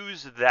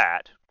use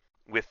that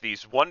with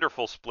these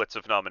wonderful splits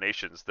of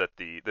nominations that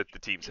the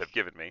teams have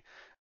given me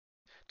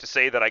to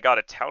say that I got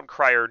a town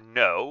crier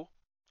no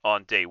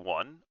on day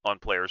 1 on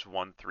players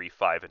 1, 3,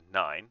 5, and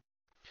 9,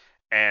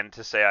 and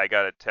to say I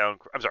got a town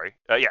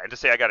and to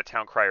say I got a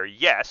town crier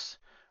yes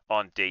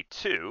on day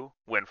 2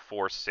 when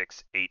 4,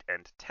 6, 8,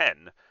 and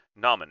 10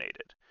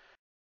 nominated.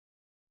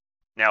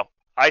 Now,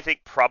 I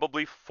think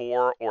probably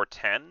 4 or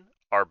 10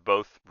 are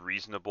both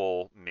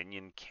reasonable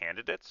minion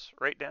candidates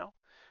right now.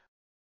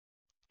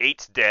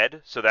 8's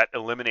dead, so that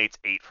eliminates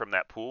 8 from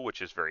that pool,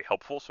 which is very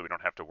helpful, so we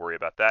don't have to worry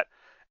about that.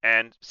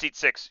 And seat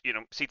 6,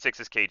 seat 6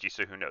 is KG,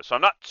 so who knows? So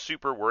I'm not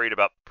super worried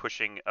about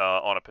pushing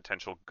on a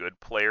potential good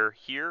player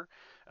here.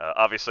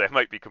 Obviously, I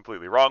might be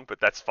completely wrong, but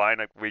that's fine.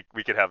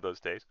 We could have those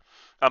days.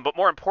 But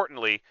more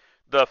importantly,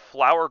 the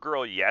Flower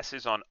Girl yes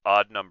is on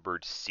odd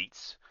numbered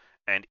seats.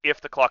 And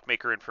if the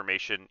Clockmaker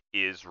information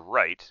is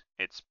right,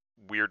 it's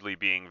weirdly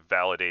being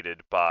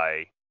validated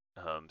by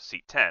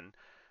seat 10.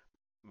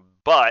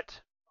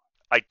 But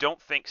I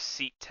don't think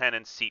seat 10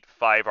 and seat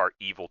 5 are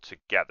evil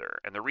together.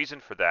 And the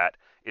reason for that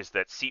is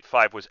that seat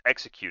 5 was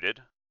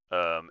executed,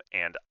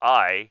 and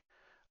I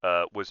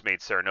was made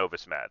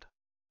Serenovus mad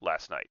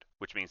last night,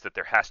 which means that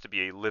there has to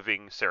be a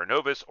living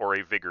Serenovus or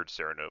a vigored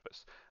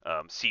Serenovus.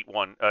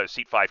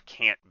 Seat 5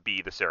 can't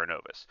be the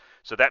Serenovus.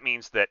 So that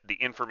means that the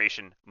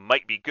information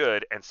might be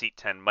good, and seat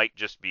 10 might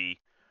just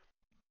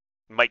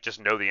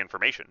know the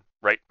information,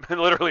 right?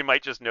 Literally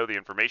might just know the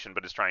information,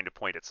 but is trying to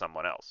point at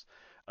someone else.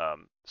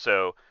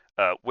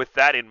 With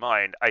that in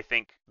mind, I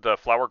think the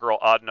Flower Girl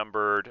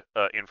odd-numbered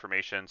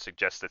information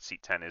suggests that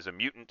seat 10 is a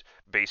mutant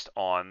based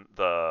on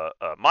the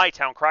my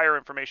Town Crier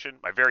information,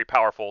 my very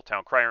powerful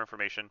Town Crier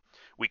information.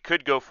 We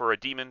could go for a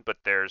demon, but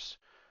there's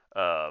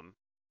a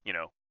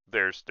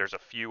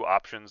few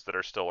options that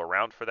are still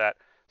around for that.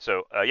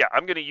 So yeah,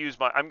 I'm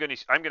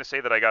gonna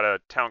say that I got a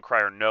town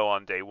crier no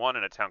on day one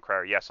and a town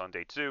crier yes on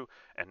day two,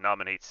 and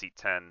nominate seat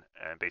 10,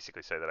 and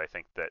basically say that I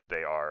think that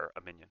they are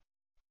a minion.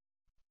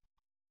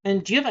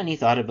 And do you have any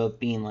thought about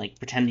being like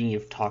pretending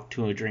you've talked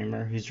to a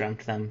dreamer who's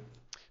dreamt them?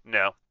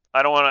 No,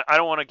 I don't want to. I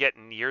don't want to get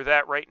near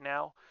that right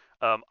now.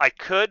 I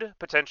could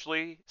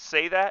potentially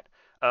say that,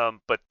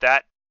 but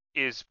that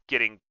is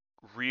getting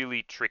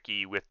really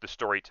tricky with the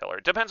storyteller.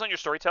 It depends on your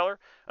storyteller.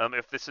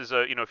 If this is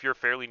if you're a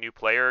fairly new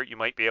player, you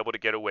might be able to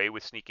get away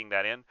with sneaking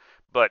that in.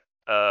 But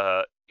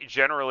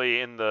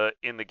generally, in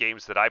the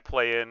games that I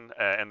play in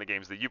and the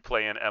games that you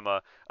play in,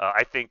 Emma,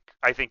 I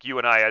think you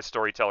and I as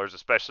storytellers,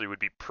 especially, would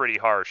be pretty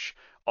harsh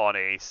on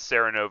a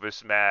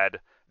Serenovus mad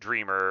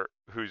dreamer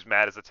who's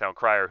mad as a town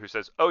crier who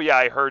says, "Oh yeah,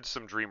 I heard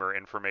some dreamer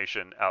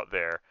information out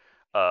there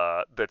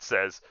that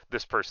says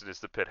this person is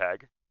the pit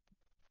hag."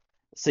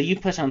 So you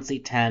push on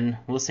seat 10.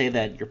 We'll say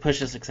that your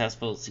push is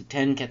successful. Seat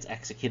 10 gets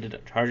executed on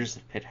charges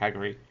of pit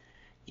haggery.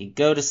 You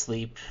go to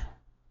sleep,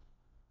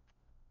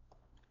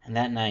 and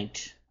that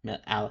night,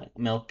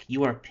 Milk,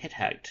 you are pit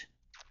hagged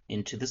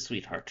into the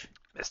sweetheart.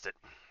 Missed it.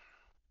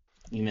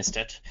 You missed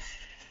it.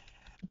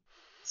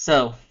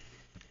 So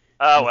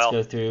Oh let's well.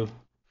 go through.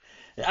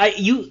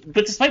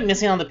 But despite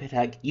missing on the pit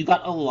hag, you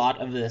got a lot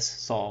of this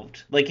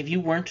solved. Like if you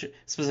weren't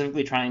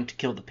specifically trying to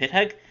kill the pit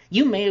hag,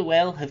 you may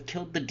well have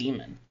killed the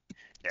demon.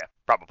 Yeah,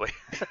 probably.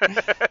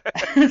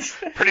 Pretty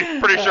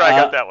sure I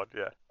got that one.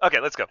 Yeah. Okay,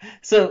 let's go.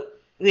 So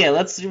yeah,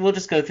 we'll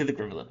just go through the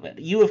group a little bit.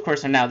 You of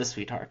course are now the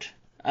sweetheart.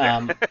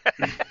 Fair.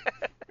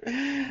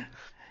 Fair.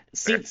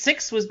 Seat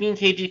 6 was being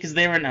cagey because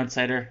they were an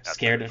outsider, That's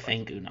scared very of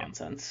fun. Fangu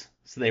nonsense.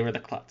 So they were the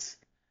klutz.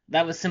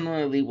 That was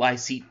similarly why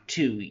Seat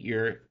 2,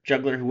 your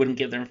juggler who wouldn't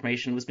give their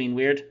information, was being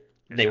weird.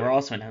 They were Indeed.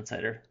 also an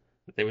outsider.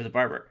 They were the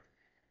barber.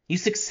 You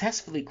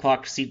successfully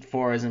clocked Seat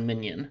 4 as a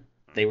minion.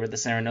 They were the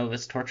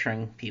Serenovus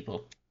torturing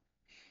people.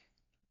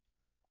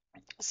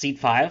 Seat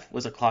 5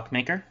 was a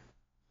clockmaker.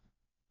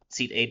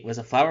 Seat 8 was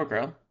a flower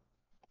girl.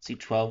 Seat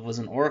 12 was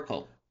an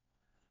oracle.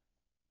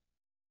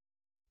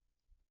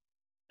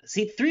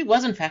 Seat 3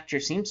 was in fact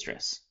your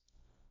seamstress,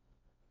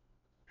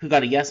 who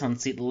got a yes on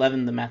Seat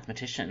 11, the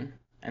mathematician,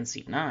 and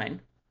Seat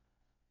 9.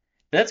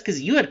 But that's because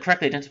you had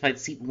correctly identified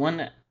Seat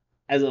 1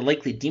 as a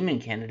likely demon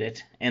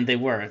candidate, and they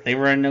were. They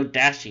were a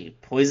Nodashi,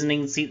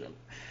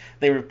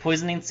 They were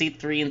poisoning Seat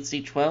 3 and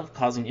Seat 12,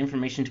 causing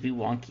information to be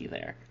wonky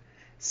there.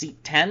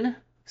 Seat 10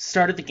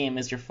 started the game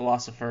as your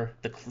philosopher.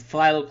 The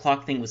Philo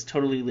clock thing was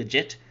totally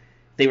legit.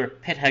 They were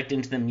pit hacked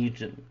into the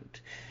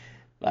mutant.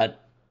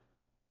 But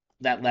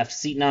that left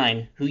Seat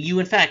 9, who you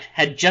in fact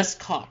had just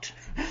caught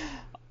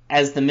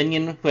as the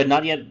minion who had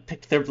not yet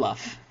picked their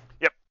bluff.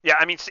 Yep. Yeah,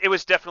 I mean, it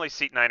was definitely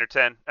seat 9 or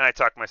 10, and I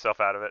talked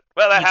myself out of it.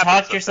 Well, that You happens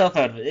talked sometimes. yourself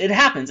out of it. It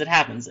happens. It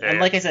happens. Yeah, And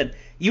yeah. like I said,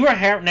 you were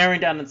narrowing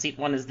down on Seat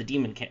 1 as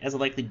the as a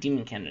likely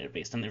demon candidate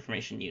based on the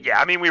information you Yeah, knew.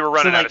 I mean, we were So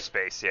running out of like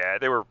space. Yeah,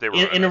 they were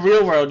running in out a of real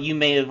space. world, you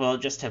may as well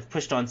just have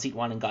pushed on Seat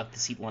 1 and got the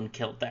Seat 1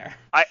 killed there.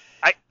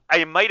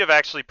 I might have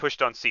actually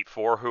pushed on seat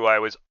 4, who I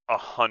was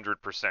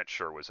 100%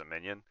 sure was a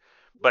minion.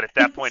 But at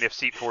that point, if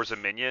seat 4 is a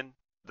minion,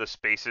 the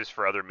spaces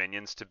for other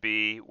minions to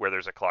be where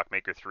there's a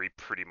Clockmaker 3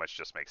 pretty much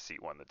just makes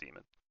seat 1 the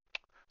demon.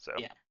 So,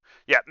 Yeah.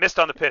 yeah, missed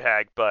on the pit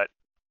hag, but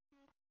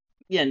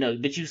Yeah, no,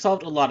 but you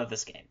solved a lot of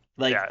this game.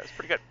 yeah, Like, it's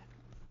pretty good.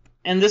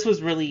 and this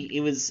was really, it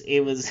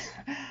was,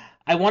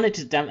 I wanted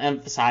to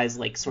emphasize,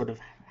 like, sort of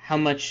how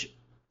much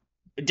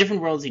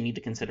different worlds you need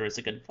to consider as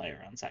a good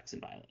player on Sects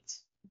and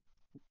Violets.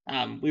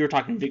 We were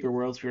talking Vigor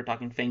worlds, we were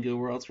talking Fangu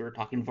worlds, we were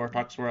talking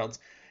Vortox worlds.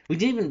 We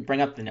didn't even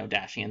bring up the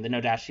Nodashi, and the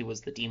Nodashi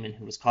was the demon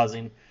who was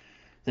causing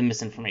the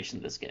misinformation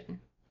of this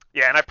game.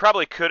 Yeah, and I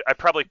probably could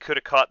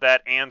have caught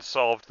that and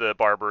solved the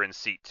barber in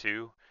seat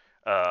 2.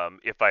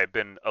 If I had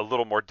been a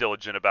little more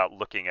diligent about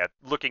looking at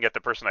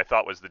the person I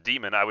thought was the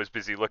demon, I was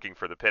busy looking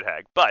for the pit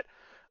hag. But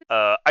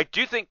I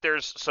do think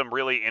there's some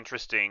really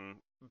interesting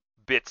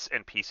bits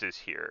and pieces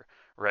here,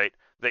 right?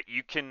 That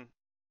you can,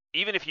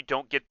 even if you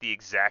don't get the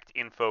exact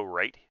info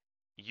right,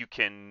 you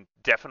can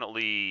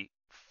definitely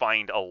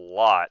find a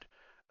lot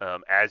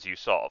as you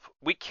solve.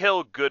 We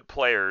kill good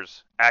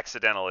players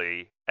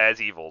accidentally as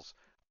evils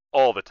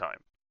all the time.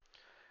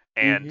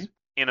 Mm-hmm. And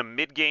in a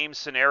mid-game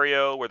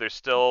scenario where there's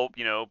still,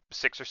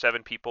 6 or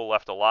 7 people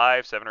left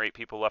alive, 7 or 8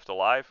 people left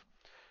alive,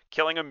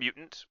 killing a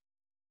mutant,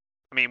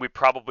 I mean, we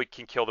probably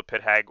can kill the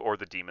pit hag or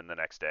the demon the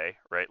next day,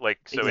 right? Like,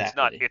 so it's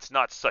not Exactly. it's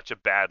not such a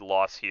bad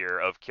loss here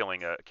of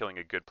killing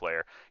a good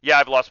player. Yeah,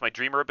 I've lost my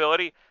dreamer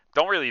ability.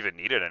 Don't really even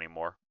need it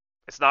anymore.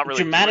 It's not really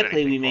doing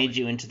Dramatically, anything we for me. made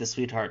you into the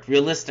sweetheart.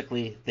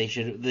 Realistically, the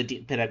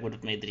Pitak would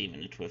have made the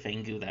demon into a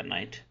Fangu that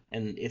night,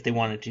 and if they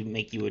wanted to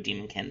make you a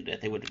demon candidate,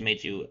 they would have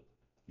made you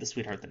the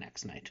sweetheart the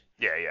next night.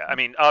 Yeah, yeah. I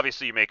mean,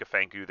 obviously you make a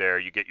Fangu there,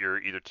 you get your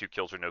either 2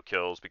 kills or no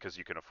kills because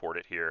you can afford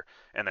it here,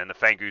 and then the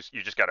Fangus,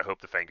 you just gotta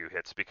hope the Fangu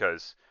hits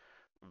because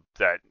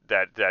that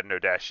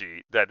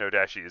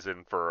Nodashi is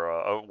in for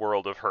a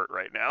world of hurt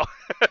right now.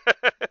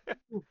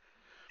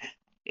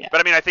 Yeah,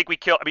 But I mean, I think we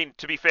kill. I mean,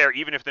 to be fair,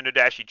 even if the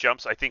Nodashi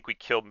jumps, I think we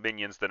kill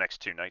minions the next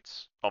 2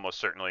 nights, almost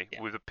certainly. yeah.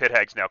 With the pit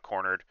hags now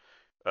cornered,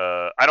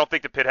 I don't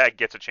think the Pit Hag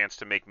gets a chance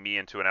to make me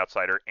into an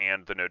outsider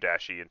and the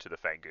Nodashi into the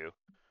Fangu.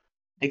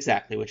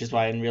 Exactly, which is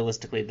why, and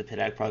realistically, the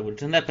Pidag probably would have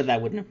done that, but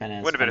that wouldn't have been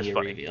as Wouldn't have been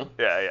funny as a funny. reveal.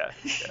 Yeah.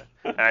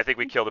 And I think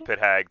we kill the Pit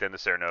Hag, then the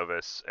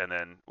Cernovus, and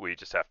then we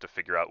just have to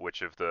figure out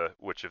which of the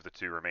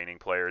two remaining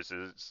players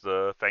is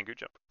the Fangu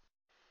jump.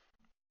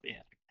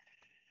 Yeah.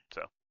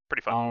 So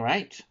pretty fun. All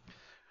right.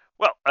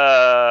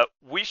 Well,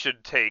 we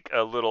should take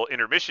a little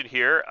intermission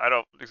here. I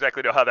don't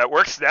exactly know how that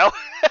works now.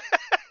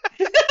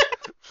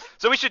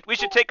 So we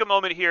should take a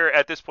moment here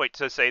at this point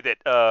to say that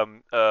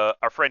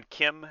our friend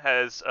Kim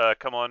has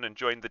come on and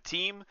joined the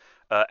team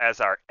as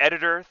our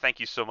editor. Thank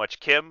you so much,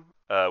 Kim.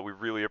 We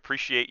really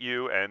appreciate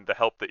you and the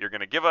help that you're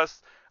going to give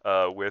us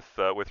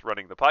with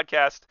running the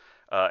podcast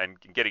and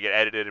getting it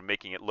edited and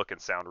making it look and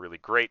sound really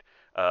great.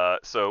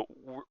 So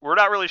we're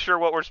not really sure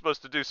what we're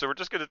supposed to do. So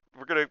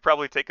we're gonna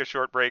probably take a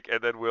short break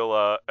and then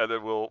we'll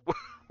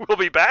we'll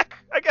be back,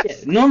 I Yeah,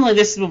 guess. normally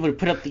this is when we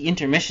put up the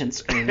intermission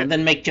screen and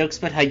then make jokes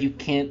about how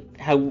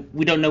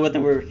we don't know whether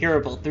we're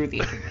hearable through the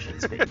intermission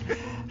screen.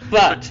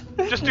 But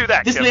Just do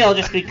that, this Kim. may all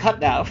just be cut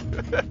now.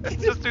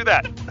 Just do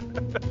that.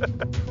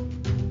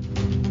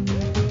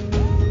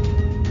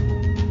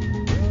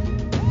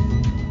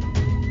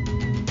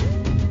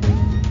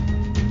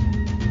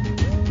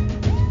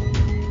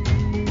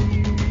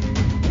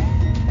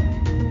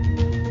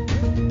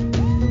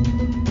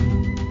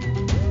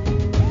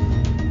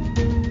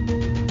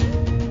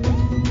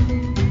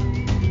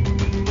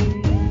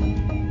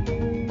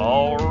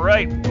 All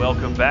right,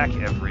 welcome back,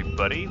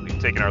 everybody. We've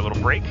taken our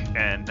little break,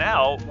 and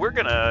now we're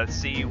gonna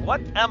see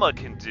what Emma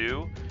can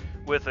do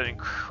with an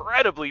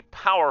incredibly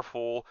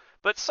powerful,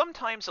 but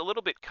sometimes a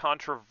little bit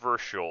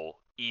controversial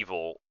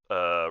evil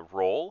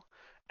role.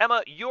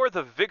 Emma, you're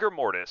the Vigor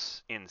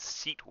Mortis in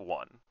Seat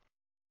 1.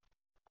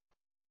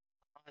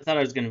 I thought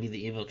I was going to be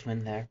the evil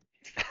twin there.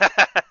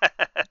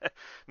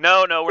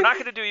 No, we're not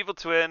going to do Evil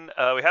Twin.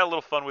 We had a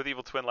little fun with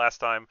Evil Twin last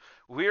time.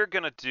 We're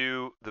going to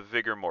do the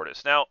Vigor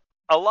Mortis. Now,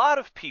 a lot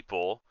of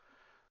people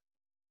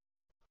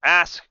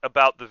ask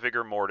about the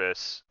Vigor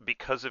Mortis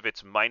because of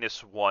its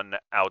 -1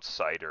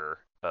 outsider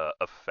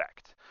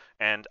effect.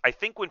 And I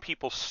think when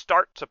people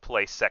start to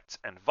play Sects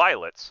and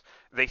Violets,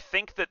 they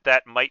think that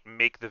that might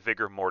make the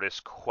Vigor Mortis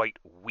quite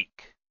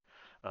weak.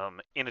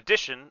 In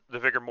addition, the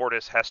Vigor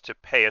Mortis has to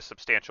pay a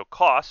substantial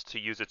cost to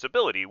use its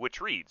ability, which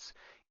reads,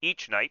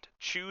 each night,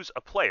 choose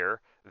a player,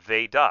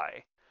 they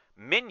die.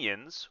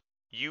 Minions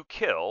you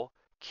kill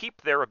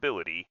keep their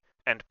ability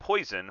and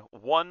poison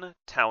one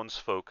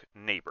townsfolk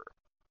neighbor.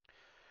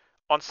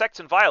 On Sects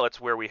and Violets,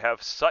 where we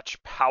have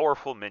such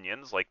powerful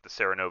minions like the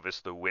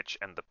Cernovus, the Witch,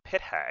 and the Pit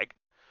Hag,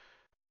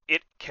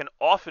 it can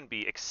often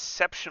be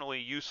exceptionally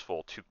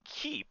useful to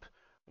keep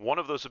one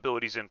of those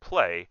abilities in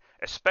play,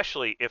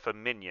 especially if a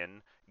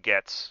minion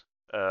gets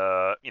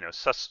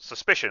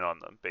suspicion on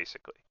them,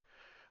 basically.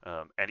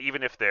 And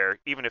even if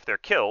they're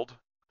killed,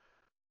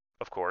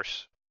 of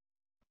course,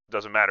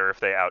 doesn't matter if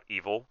they out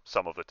evil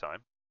some of the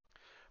time.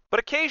 But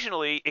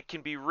occasionally it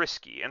can be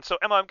risky. And so,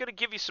 Emma, I'm going to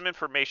give you some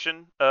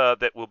information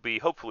that will be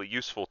hopefully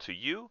useful to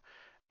you,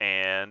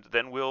 and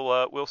then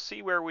we'll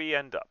see where we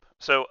end up.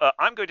 So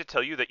I'm going to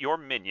tell you that your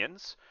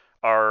minions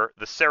are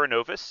the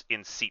Cernovus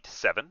in Seat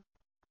 7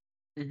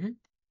 Mm-hmm. and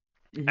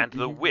Mm-hmm.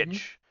 the Mm-hmm.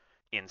 Witch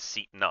in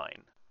Seat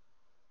 9.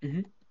 Mm-hmm.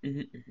 Mm-hmm.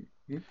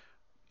 Mm-hmm.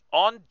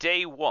 On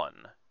day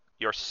 1,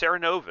 your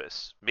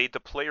Cernovus made the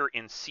player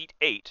in Seat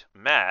 8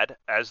 mad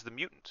as the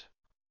mutant.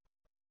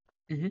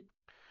 Mm-hmm.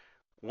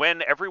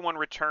 When everyone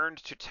returned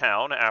to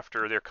town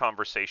after their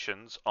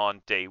conversations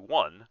on day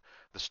 1,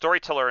 the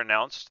storyteller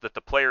announced that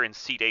the player in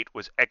Seat 8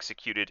 was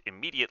executed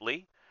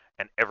immediately,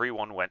 and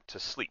everyone went to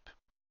sleep.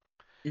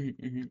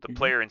 Mm-hmm. The Mm-hmm.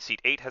 player in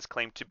Seat 8 has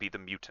claimed to be the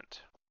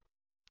mutant,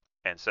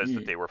 and says that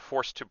Mm-hmm. they were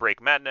forced to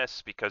break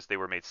madness because they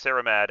were made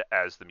Ceramad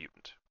as the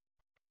mutant.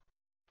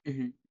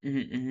 Mm-hmm.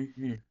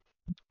 Mm-hmm.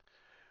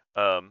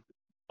 Um,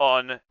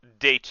 on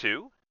day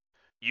 2,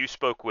 you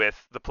spoke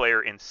with the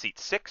player in Seat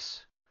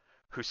 6,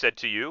 who said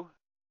to you,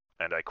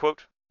 and I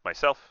quote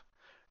myself,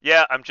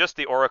 yeah, I'm just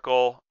the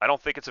Oracle. I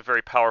don't think it's a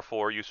very powerful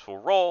or useful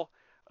role.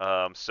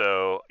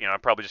 So I'm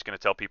probably just going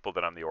to tell people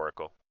that I'm the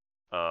Oracle.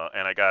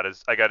 And I got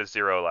a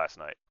 0 last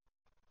night.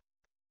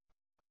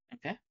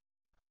 Okay.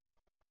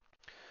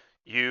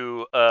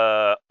 You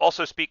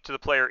also speak to the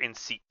player in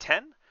Seat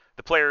 10.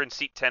 The player in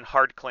Seat 10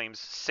 hard claims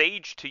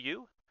Sage to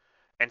you,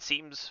 and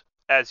seems,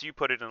 as you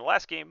put it in the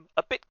last game,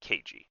 a bit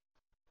cagey.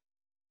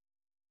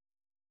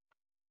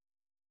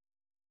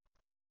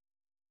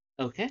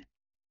 Okay.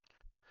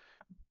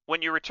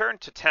 When you return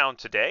to town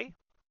today,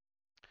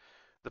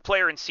 the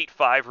player in Seat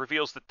 5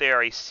 reveals that they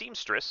are a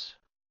seamstress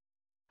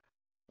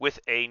with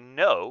a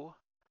no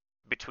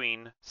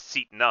between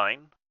Seat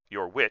 9,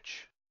 your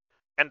witch,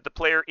 and the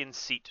player in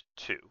Seat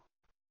 2.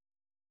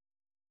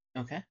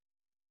 Okay.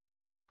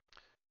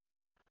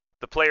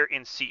 The player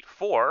in Seat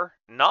 4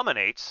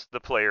 nominates the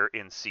player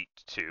in Seat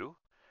 2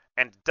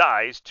 and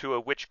dies to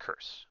a witch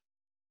curse.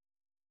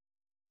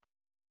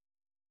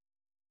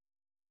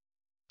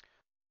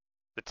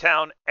 The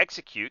town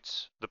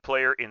executes the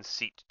player in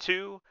Seat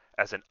 2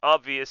 as an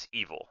obvious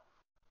evil.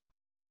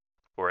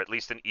 or at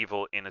least an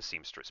evil in a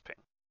seamstress ping.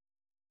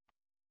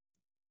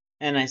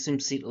 And I assume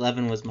seat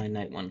 11 was my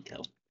night 1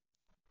 kill.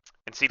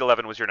 And seat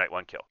 11 was your night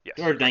 1 kill. Yes.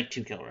 Or correct. night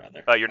 2 kill,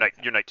 rather. Your okay.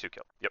 night 2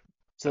 kill. Yep.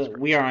 So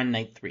we are on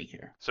night 3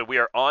 here. So we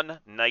are on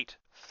night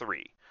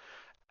 3.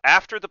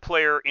 After the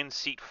player in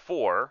seat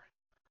 4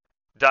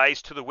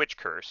 dies to the witch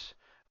curse,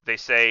 they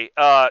say,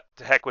 to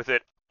heck with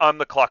it, I'm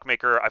the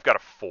clockmaker, I've got a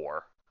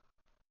 4.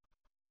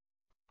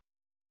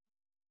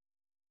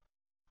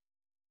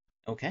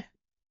 Okay.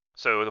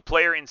 So the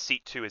player in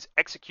seat 2 is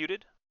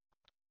executed,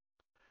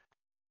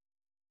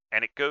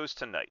 and it goes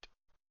to night.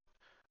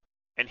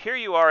 And here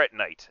you are at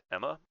night,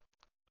 Emma,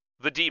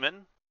 the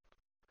demon,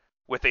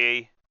 with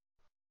a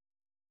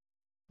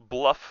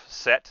bluff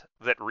set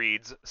that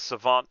reads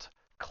Savant,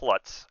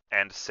 Klutz,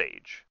 and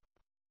Sage.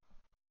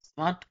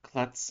 Savant,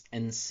 Klutz,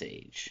 and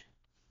Sage.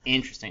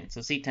 Interesting.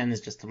 So C10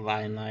 is just a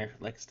lion liar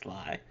who likes to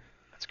lie.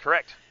 That's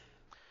correct.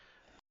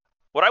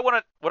 What I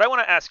want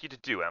to ask you to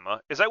do,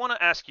 Emma, is I want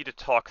to ask you to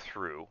talk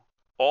through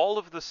all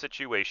of the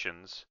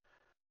situations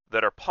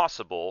that are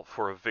possible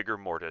for a Vigor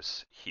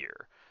Mortis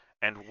here,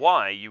 and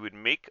why you would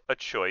make a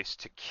choice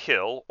to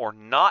kill or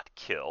not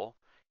kill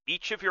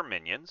each of your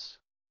minions,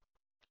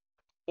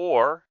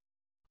 or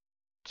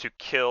to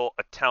kill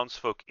a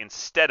townsfolk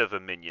instead of a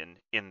minion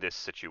in this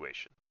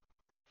situation.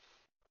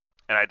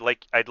 And I'd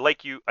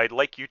like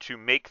you to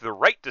make the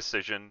right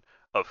decision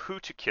of who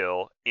to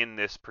kill in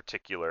this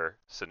particular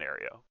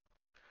scenario.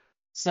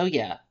 So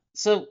yeah.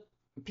 So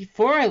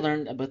before I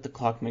learned about the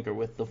clockmaker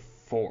with the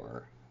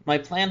 4, my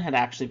plan had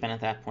actually been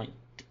at that point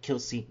to kill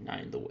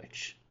C9 the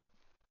witch.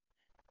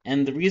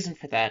 And the reason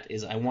for that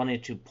is I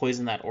wanted to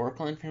poison that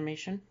oracle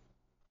information.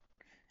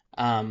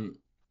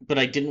 But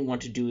I didn't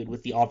want to do it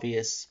with the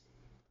obvious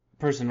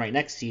person right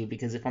next to you,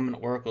 because if I'm an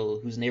oracle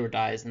whose neighbor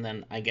dies and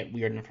then I get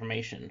weird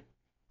information,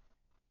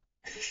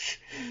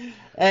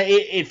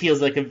 it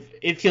feels like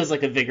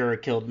a vigor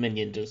killed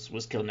minion just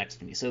was killed next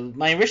to me. So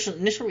my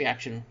initial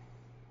reaction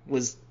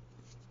was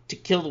to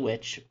kill the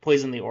witch,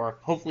 poison the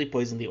oracle, hopefully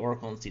poison the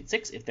oracle in seat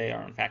 6 if they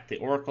are in fact the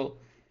oracle,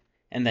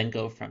 and then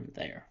go from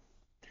there.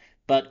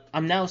 But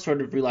I'm now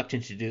sort of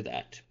reluctant to do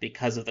that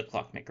because of the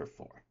Clockmaker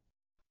 4.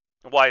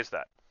 Why is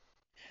that?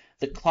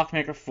 The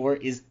Clockmaker 4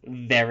 is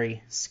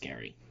very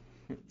scary.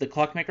 The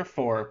Clockmaker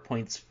 4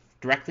 points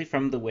directly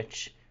from the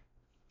witch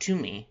to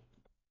me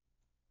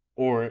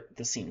or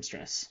the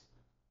seamstress.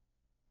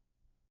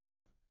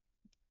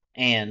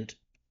 And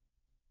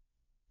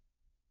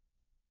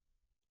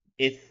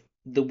if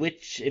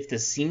the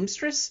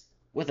seamstress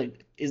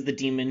is the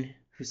demon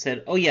who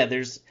said, "Oh yeah,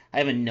 I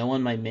have a no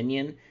on my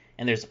minion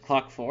and there's a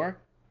clock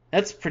 4,"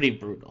 that's pretty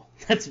brutal.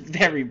 That's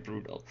very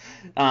brutal.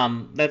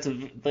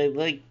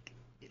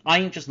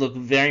 I just look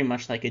very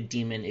much like a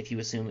demon if you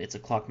assume it's a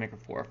Clockmaker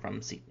 4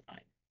 from seat 9.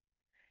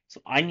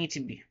 So I need to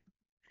be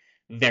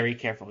very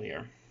careful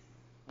here.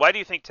 Why do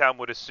you think Town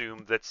would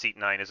assume that seat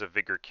 9 is a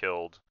Vigor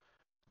killed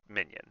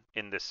minion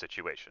in this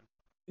situation?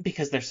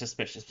 Because they're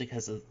suspicious,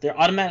 they're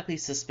automatically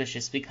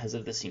suspicious because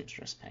of the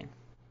seamstress ping.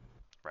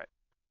 Right.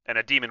 And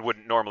a demon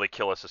wouldn't normally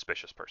kill a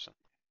suspicious person.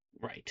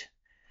 Right.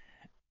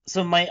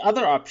 So my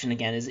other option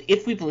again is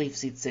if we believe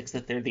seat 6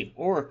 that they're the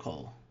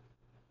oracle,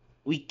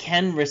 we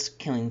can risk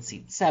killing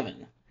seat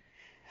 7.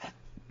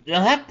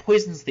 Now that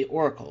poisons the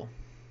oracle,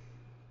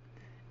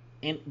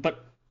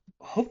 but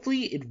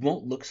hopefully it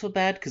won't look so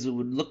bad because it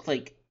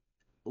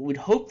would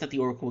hope that the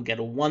oracle will get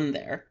a 1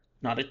 there,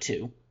 not a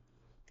 2.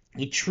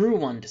 A true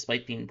 1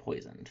 despite being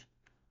poisoned.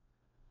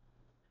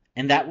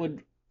 And that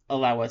would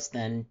allow us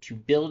then to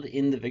build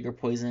in the Vigor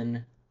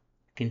Poison,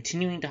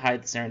 continuing to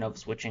hide the Serenova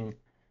switching,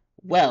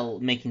 well,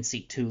 making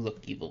seat 2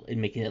 look evil and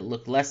making it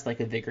look less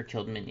like a Vigor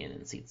killed minion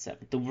in seat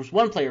 7. There's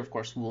one player, of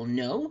course, who will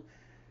know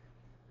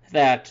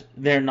that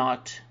they're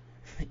not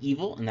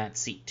evil, and that's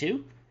seat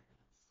 2.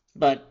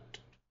 But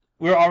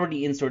we're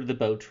already in sort of the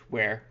boat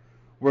where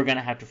we're going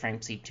to have to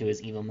frame seat 2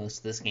 as evil most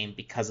of this game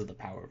because of the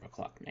power of a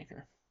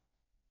Clockmaker.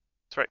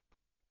 That's right.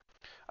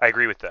 I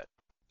agree with that.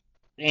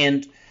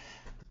 And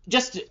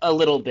just a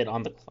little bit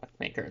on the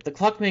Clockmaker. The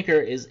Clockmaker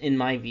is, in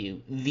my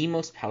view, the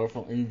most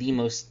powerful and the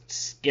most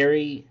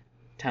scary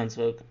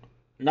townsfolk,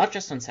 not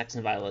just on Sects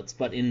and Violets,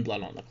 but in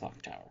Blood on the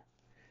Clock Tower.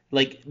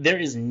 Like, there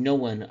is no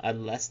one I'd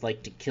less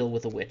like to kill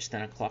with a witch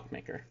than a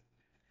Clockmaker.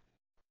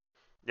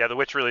 Yeah, the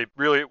witch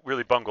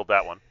really bungled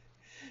that one.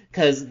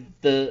 Because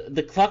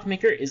the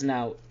Clockmaker is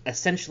now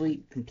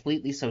essentially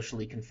completely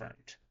socially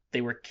confirmed.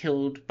 They were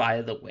killed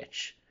by the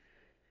witch.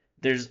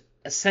 There's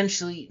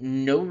essentially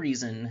no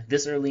reason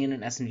this early in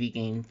an S&V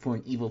game for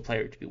an evil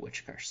player to be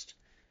witch cursed.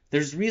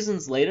 There's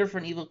reasons later for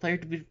an evil player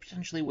to be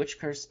potentially witch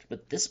cursed,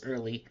 but this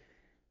early,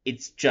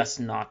 it's just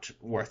not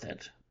worth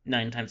it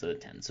 9 times out of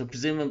 10. So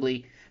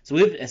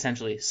we've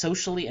essentially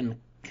socially and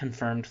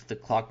confirmed the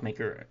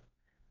Clockmaker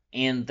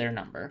and their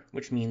number,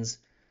 which means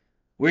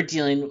we're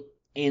dealing.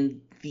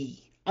 And the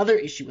other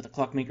issue with a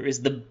Clockmaker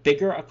is the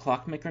bigger a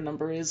Clockmaker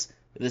number is,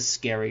 the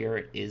scarier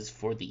it is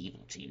for the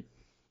evil team.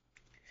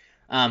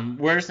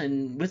 Whereas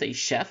with a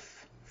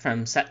chef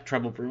from Set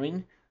Trouble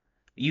Brewing,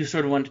 You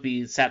sort of want to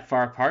be sat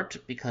far apart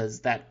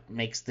because that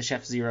makes the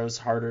chef zeros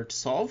harder to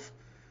solve.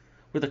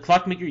 With a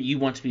clockmaker, you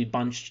want to be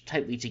bunched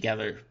tightly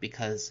together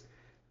because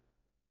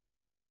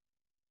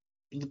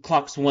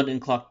clocks 1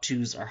 and clock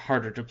 2s are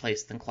harder to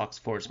place than clocks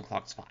 4s and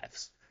clocks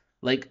 5s.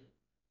 Like,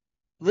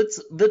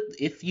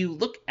 if you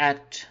look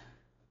at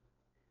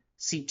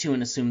seat 2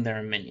 and assume they're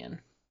a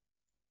minion,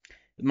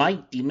 my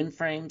demon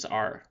frames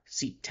are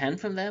seat 10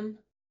 from them,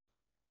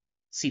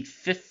 seat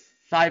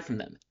 5 from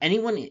them.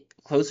 Anyone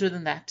closer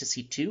than that to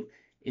seat 2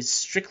 is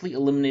strictly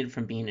eliminated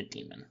from being a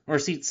demon. Or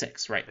seat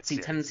 6, right?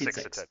 Seat 10 and seat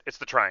 6. 10. It's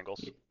the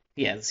triangles.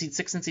 Yeah, seat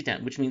 6 and seat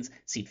 10, which means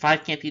seat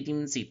 5 can't be a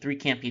demon, seat 3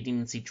 can't be a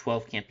demon, seat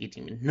 12 can't be a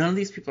demon. None of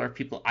these people are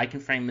people I can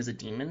frame as a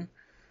demon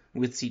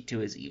with seat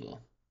 2 as evil.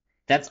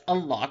 That's a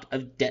lot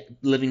of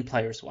living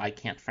players who I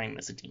can't frame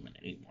as a demon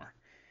anymore.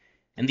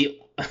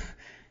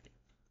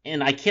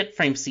 And I can't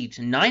frame seat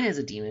 9 as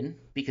a demon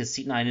because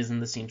seat 9 is in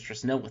the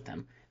seamstress node with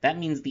them. That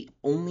means the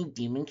only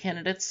demon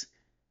candidates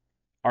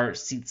are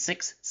seat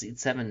 6, seat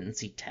 7, and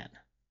seat 10.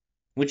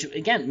 Which,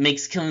 again,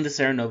 makes killing the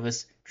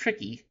Serenovus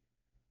tricky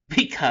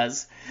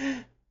because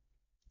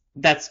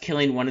that's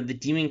killing one of the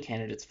demon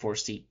candidates for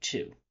seat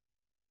 2.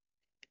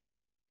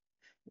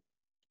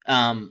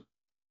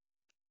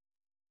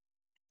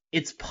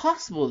 It's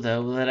possible,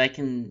 though, that I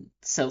can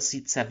sell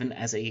seat 7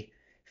 as a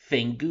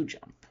Fang Gu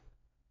jump.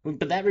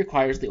 But that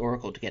requires the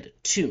Oracle to get a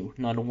 2,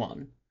 not a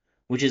 1,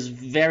 which is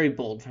very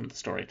bold from the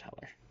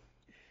storyteller.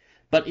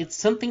 But it's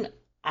something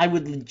I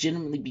would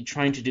legitimately be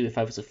trying to do if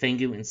I was a Fang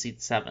Gu in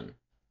seat 7,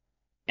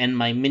 and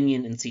my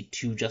minion in seat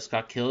 2 just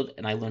got killed,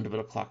 and I learned about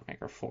a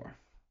Clockmaker 4.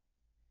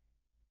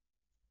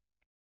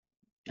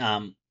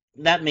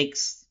 That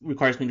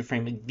requires me to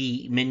frame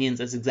the minions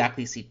as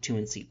exactly seat 2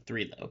 and seat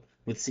 3, though,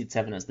 with seat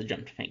 7 as the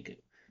jump to Fang Gu.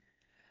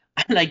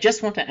 And I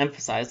just want to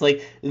emphasize,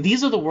 like,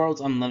 these are the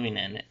worlds I'm living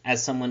in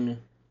as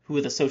someone who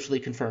is a socially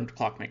confirmed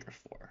Clockmaker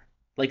 4.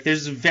 Like,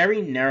 there's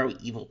very narrow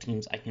evil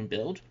teams I can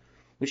build,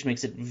 which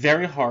makes it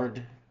very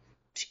hard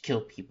to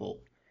kill people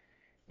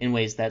in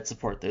ways that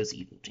support those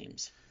evil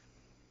teams.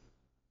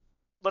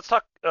 Let's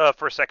talk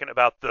for a second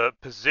about the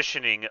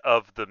positioning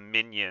of the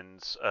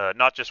minions,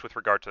 not just with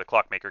regard to the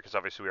Clockmaker, because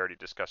obviously we already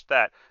discussed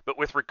that, but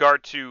with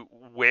regard to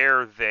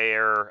where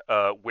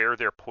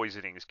their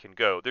poisonings can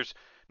go. There's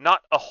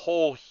not a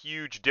whole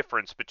huge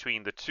difference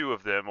between the two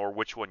of them, or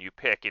which one you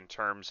pick in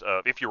terms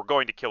of if you were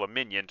going to kill a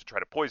minion to try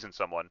to poison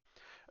someone.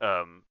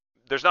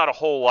 There's not a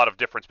whole lot of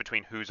difference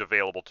between who's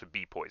available to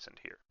be poisoned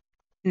here.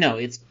 No,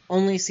 it's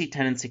only seat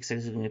 10 and seat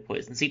 6 is going to be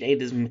poisoned. Seat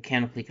 8 is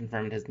mechanically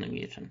confirmed as the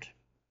mutant.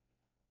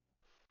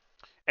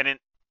 And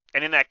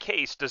in that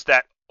case, does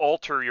that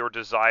alter your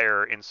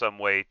desire in some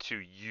way to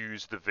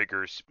use the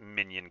Vigor's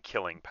minion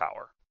killing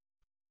power?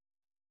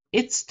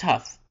 It's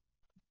tough.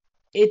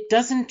 It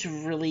doesn't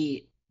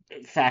really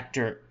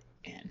factor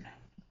in.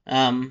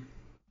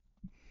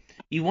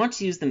 You want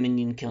to use the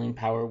minion killing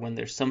power when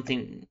there's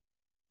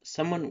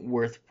someone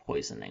worth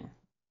poisoning.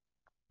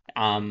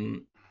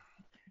 And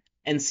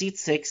seat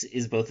 6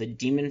 is both a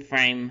demon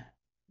frame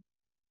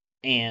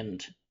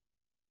and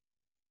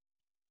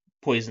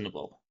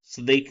poisonable.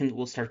 So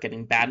will start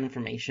getting bad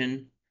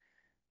information,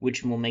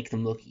 which will make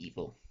them look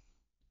evil.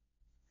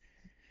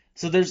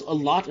 So there's a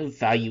lot of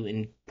value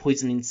in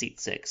poisoning seat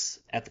 6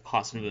 at the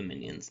cost of a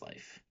minion's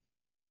life.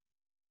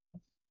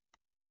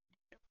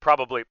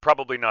 Probably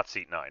not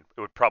seat 9.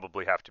 It would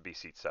probably have to be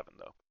seat 7,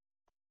 though.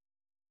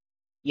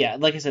 Yeah,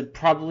 like I said,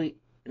 probably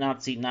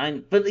not seat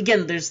 9. But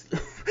again, there's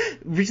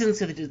reasons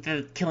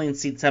that killing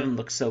seat 7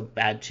 looks so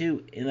bad,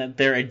 too, in that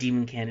they're a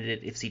demon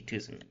candidate if seat 2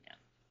 is a minion.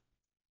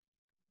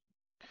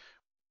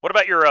 What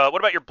about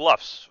your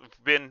bluffs?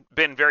 Been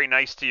very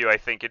nice to you, I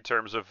think, in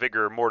terms of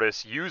Vigor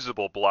Mortis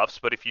usable bluffs.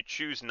 But if you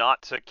choose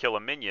not to kill a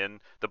minion,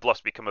 the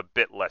bluffs become a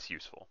bit less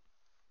useful.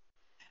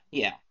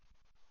 Yeah.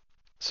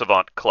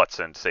 Savant, Klutz,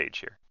 and Sage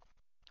here.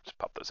 Just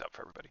pop those out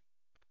for everybody.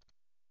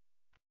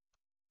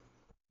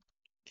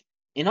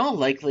 In all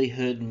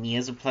likelihood, me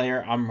as a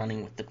player, I'm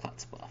running with the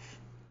Klutz bluff.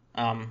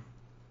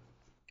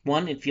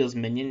 1, it feels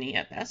minion-y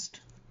at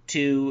best.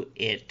 2,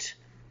 it,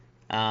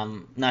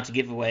 not to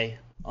give away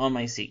all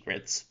my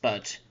secrets,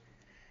 but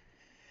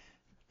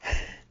that's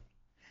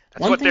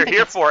what they're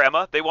here for,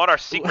 Emma. They want our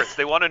secrets.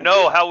 They want to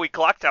know how we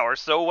clock tower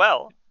so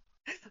well.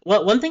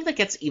 Well, one thing that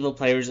gets evil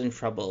players in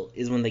trouble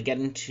is when they get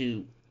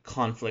into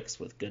conflicts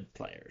with good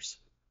players.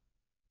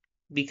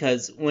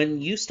 Because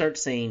when you start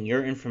saying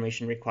your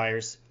information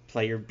requires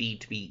player B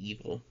to be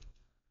evil,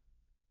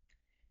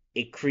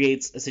 it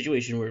creates a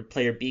situation where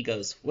player B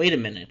goes, wait a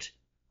minute,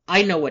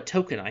 I know what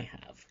token I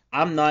have.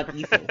 I'm not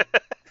evil.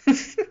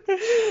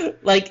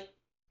 Like,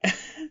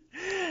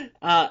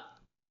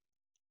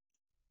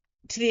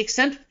 to the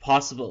extent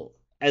possible,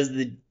 as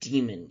the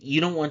demon, you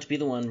don't want to be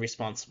the one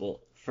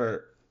responsible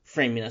for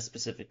framing a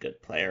specific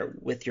good player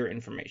with your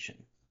information.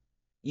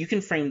 You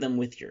can frame them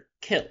with your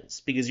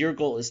kills, because your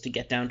goal is to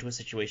get down to a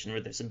situation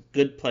where there's a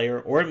good player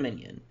or a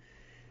minion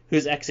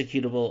who's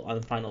executable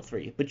on the final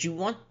 3. But you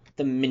want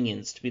the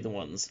minions to be the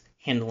ones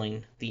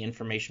handling the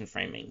information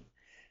framing,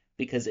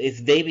 because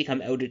if they become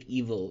outed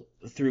evil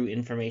through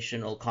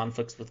informational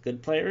conflicts with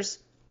good players,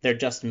 they're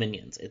just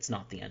minions. It's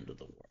not the end of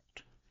the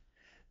world.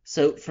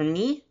 So for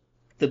me,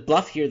 the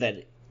bluff here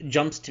that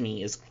jumps to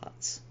me is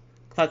Klutz.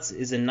 Klutz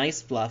is a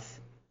nice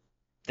bluff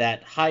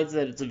that hides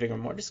that it's a Vigor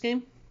Mortis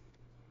game.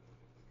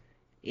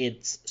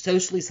 It's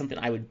socially something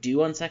I would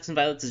do on Sects and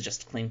Violets, is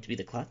just claim to be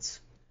the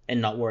Klutz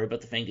and not worry about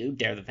the Fengu,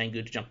 dare the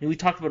Fengu to jump. We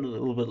talked about it a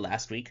little bit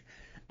last week.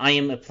 I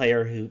am a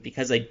player who,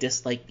 because I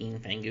dislike being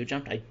Fengu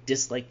jumped, I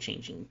dislike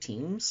changing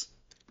teams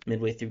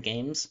midway through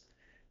games.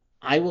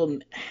 I will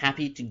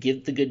happy to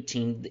give the good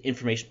team the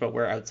information about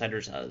where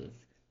outsiders are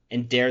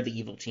and dare the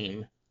evil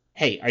team.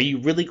 Hey, are you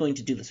really going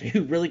to do this? Are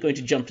you really going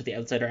to jump to the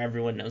outsider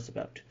everyone knows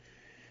about?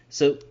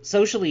 So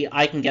socially,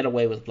 I can get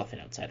away with bluffing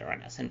outsider on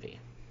SNV.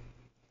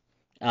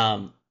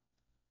 Um,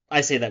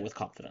 I say that with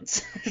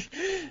confidence.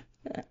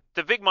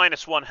 The Vig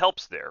 -1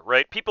 helps there,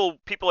 right? People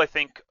I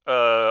think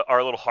are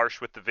a little harsh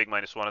with the Vig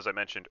 -1, as I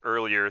mentioned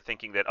earlier,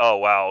 thinking that, oh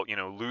wow,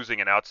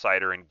 losing an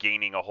outsider and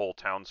gaining a whole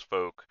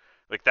townsfolk,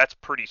 like that's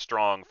pretty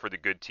strong for the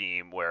good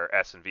team, where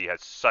S&V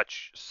has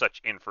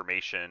such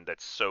information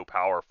that's so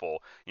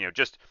powerful.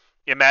 Just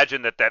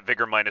imagine that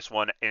Vigor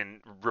 -1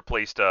 and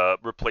replaced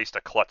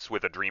a Klutz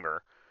with a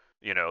Dreamer.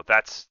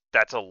 That's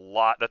a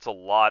lot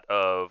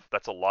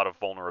of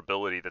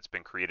vulnerability that's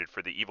been created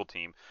for the evil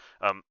team.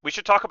 We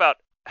should talk about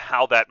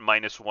how that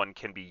 -1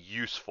 can be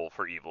useful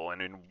for evil,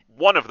 and in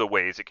one of the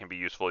ways it can be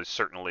useful is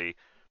certainly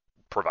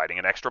providing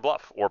an extra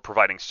bluff or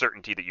providing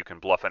certainty that you can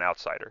bluff an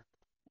outsider.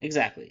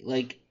 Exactly.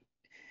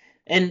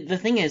 And the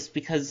thing is,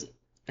 because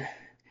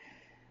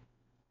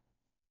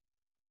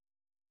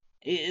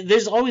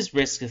there's always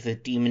risk if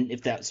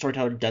that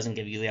storyteller doesn't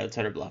give you the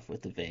outsider bluff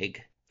with the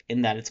Vig,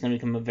 in that it's going to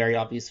become a very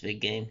obvious Vig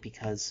game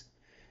because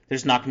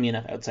there's not going to be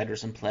enough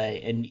outsiders in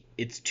play, and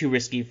it's too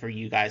risky for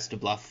you guys to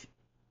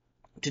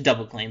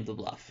double claim the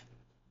bluff,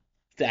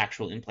 the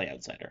actual in play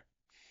outsider.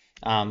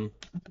 Um,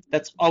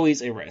 that's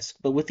always a risk,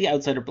 but with the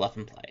outsider bluff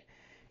in play,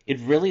 it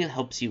really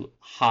helps you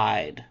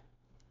hide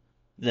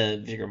the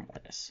Vigor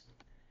Mortis.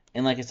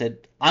 And like I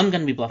said, I'm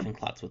going to be bluffing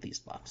Klutz with these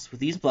bluffs. With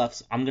these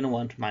bluffs, I'm going to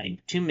want my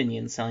two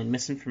minions selling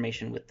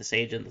misinformation with the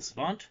Sage and the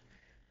Savant,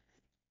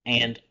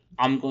 and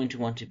I'm going to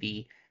want to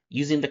be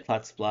using the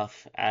Klutz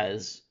bluff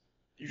as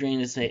trying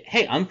to say,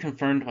 hey, I'm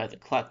confirmed by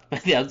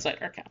the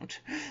outsider account.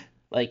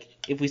 Like,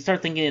 if we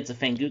start thinking it's a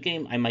Fengu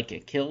game, I might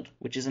get killed,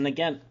 which is,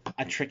 again,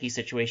 a tricky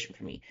situation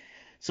for me.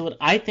 So what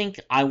I think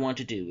I want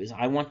to do is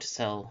I want to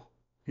sell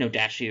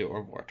Nodashi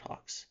or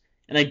Vortox.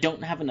 And I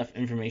don't have enough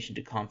information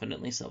to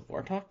confidently sell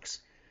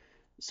Vortox.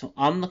 So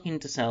I'm looking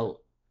to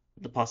sell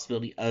the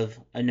possibility of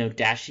a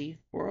Nodashi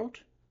world.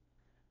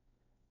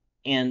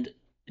 And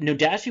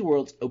Nodashi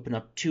worlds open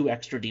up two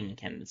extra demon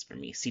candidates for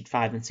me, Seed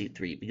 5 and Seed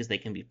 3, because they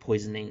can be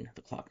poisoning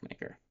the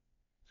Clockmaker.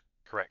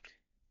 Correct.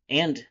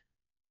 And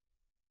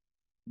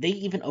they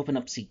even open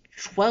up Seed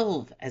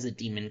 12 as a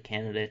demon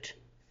candidate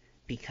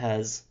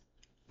because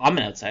I'm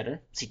an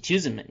outsider. Seed 2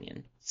 is a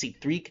minion. Seed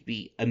 3 could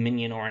be a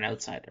minion or an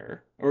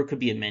outsider, or it could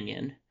be a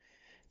minion.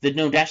 The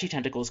Nodashi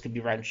tentacles could be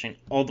branching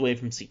all the way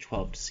from Seed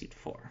 12 to Seed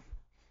 4.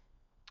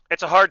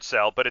 It's a hard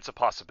sell, but it's a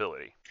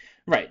possibility.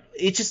 Right.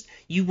 It's just,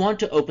 you want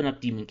to open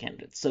up demon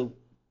candidates. So,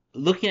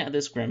 looking at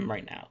this Grim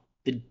right now,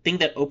 the thing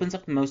that opens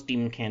up the most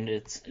demon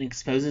candidates and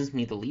exposes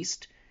me the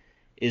least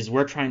is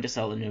we're trying to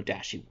sell a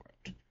Nodashi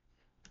world.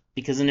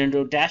 Because in a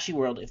Nodashi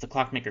world, if the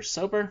Clockmaker's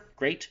sober,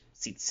 great.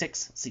 Seed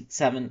 6, Seed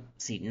 7,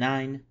 Seed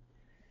 9,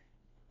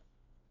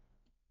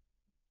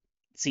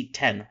 Seed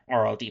 10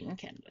 are all demon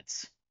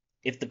candidates.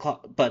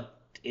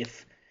 But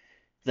if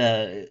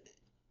the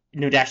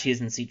Nodashi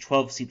is in Seed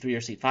 12, Seed 3,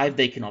 or Seed 5,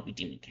 they can all be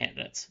demon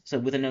candidates. So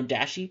with a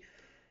Nodashi,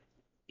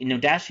 in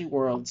Nodashi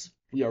worlds,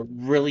 we are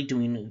really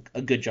doing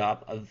a good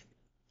job of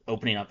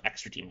opening up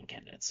extra demon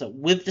candidates. So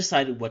we've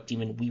decided what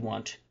demon we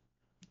want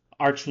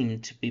our team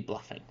to be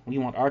bluffing. We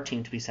want our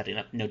team to be setting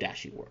up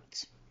Nodashi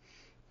worlds.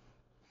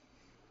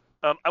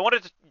 I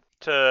wanted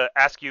to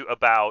ask you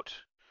about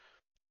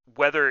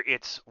whether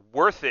it's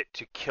worth it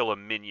to kill a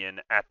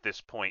minion at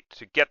this point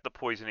to get the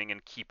poisoning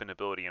and keep an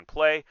ability in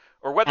play,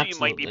 or whether you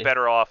might be Absolutely.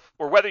 better off,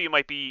 or whether you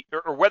might be,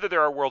 or whether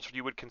there are worlds where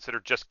you would consider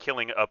just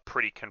killing a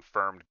pretty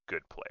confirmed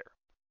good player.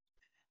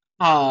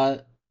 Uh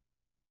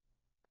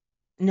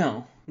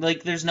no.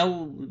 Like there's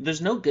no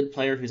good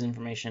player whose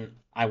information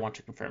I want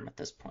to confirm at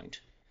this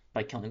point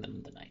by killing them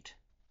in the night.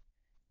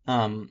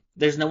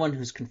 There's no one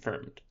who's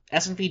confirmed.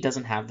 S&P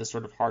doesn't have this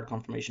sort of hard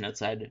confirmation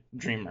outside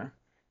Dreamer,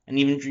 and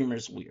even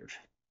Dreamer's weird.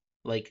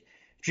 Like,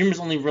 Dreamer's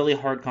only really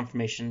hard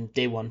confirmation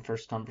day one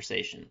first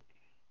conversation,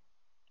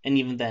 and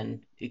even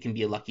then, it can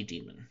be a lucky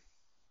demon.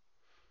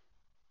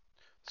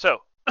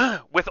 So,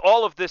 with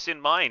all of this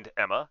in mind,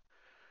 Emma,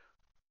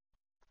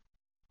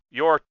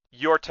 your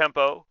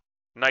tempo,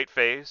 night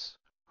phase,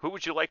 who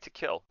would you like to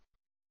kill?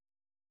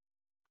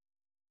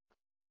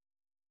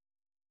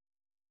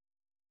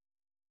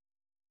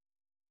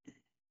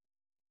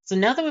 So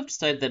now that we've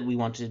decided that we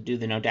want to do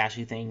the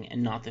Nodashi thing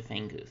and not the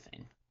Fengu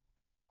thing,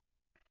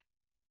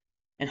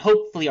 and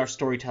hopefully our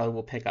storyteller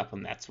will pick up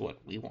on that's what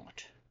we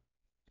want.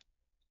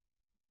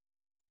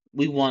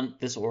 We want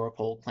this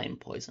Oracle claim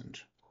poisoned.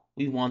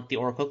 We want the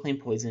Oracle claim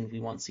poisoned. We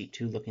want seat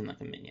 2 looking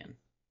like a minion.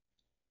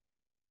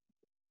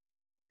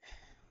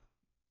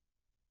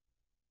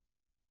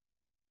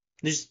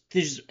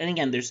 And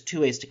again, there's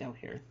two ways to go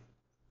here.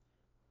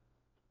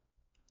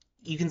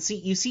 You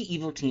see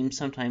evil teams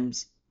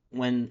sometimes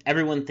when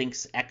everyone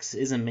thinks X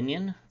is a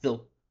minion,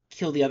 they'll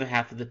kill the other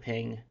half of the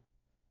ping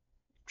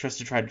just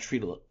to try to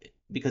treat it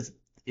because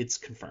it's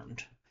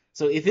confirmed.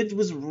 So if it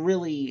was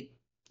really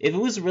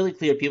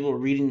clear people were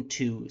reading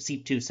to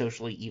seat 2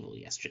 socially evil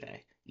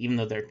yesterday, even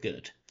though they're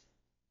good,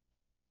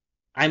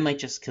 I might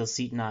just kill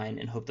seat 9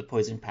 and hope the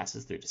poison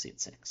passes through to seat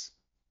 6.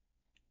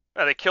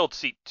 They killed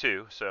seat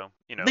 2, so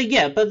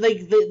Yeah, but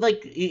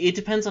it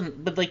depends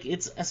on, but like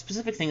it's a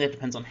specific thing that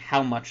depends on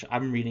how much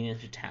I'm reading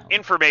into town.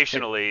 That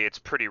informationally, it's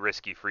pretty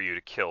risky for you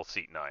to kill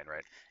seat 9,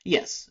 right?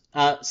 Yes,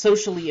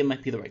 socially it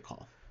might be the right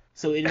call.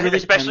 So it really Especially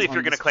depends if you're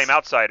on going the to claim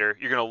outsider,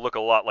 you're going to look a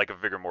lot like a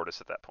Vigor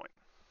Mortis at that point.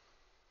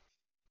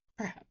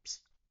 perhaps.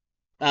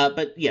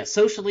 But yeah,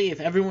 socially, if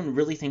everyone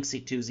really thinks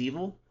seat 2 is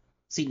evil,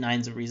 seat 9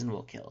 is a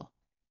reasonable kill.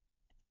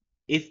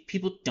 If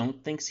people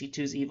don't think seat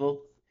 2 is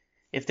evil,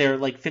 if they're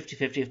like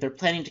 50-50, if they're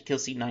planning to kill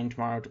seat 9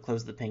 tomorrow to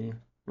close the ping,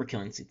 we're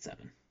killing seat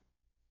 7.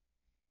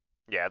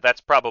 Yeah,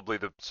 that's probably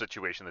the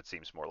situation that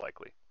seems more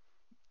likely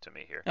to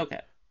me here.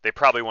 Okay. They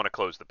probably want to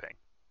close the ping.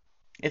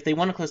 If they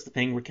want to close the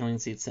ping, we're killing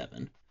seat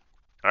 7.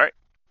 All right.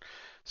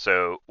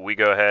 So we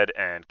go ahead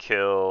and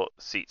kill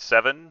seat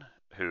 7,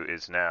 who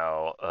is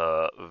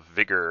now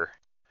Vigor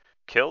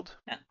killed.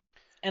 Yeah.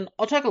 And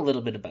I'll talk a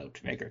little bit about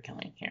Vigor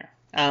killing here.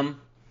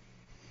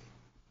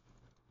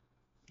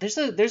 There's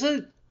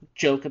a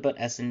joke about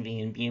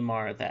SNV and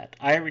BMR that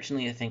I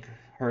originally I think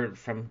heard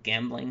from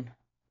Gambling,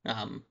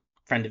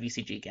 friend of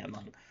ECG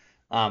Gambling,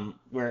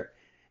 where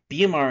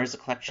BMR is a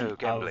collection Oh, of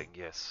gambling,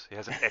 yes. He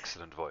has an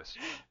excellent voice.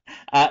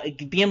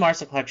 BMR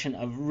is a collection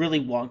of really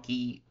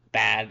wonky,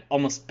 bad,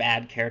 almost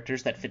bad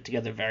characters that fit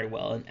together very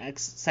well, and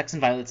Sects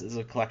and Violets is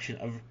a collection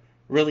of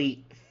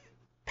really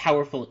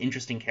powerful,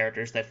 interesting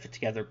characters that fit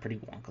together pretty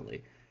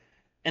wonkily.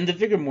 And the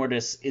Vigor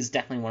Mortis is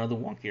definitely one of the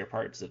wonkier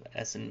parts of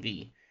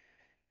SNV.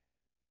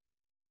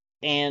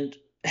 And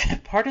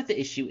part of the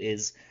issue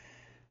is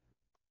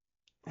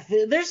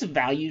there's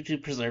value to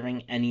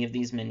preserving any of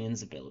these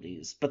minions'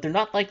 abilities, but they're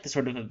not like the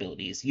sort of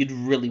abilities you'd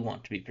really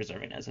want to be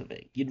preserving as a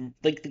Vig. You'd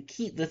like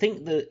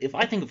if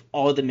I think of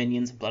all the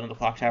minions in Blood on the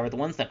Clock Tower, the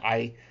ones that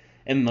I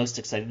am most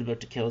excited about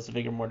to kill as a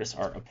Vigor Mortis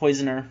are a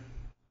Poisoner,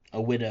 a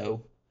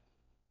Widow,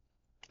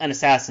 an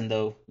Assassin.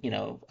 Though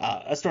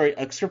a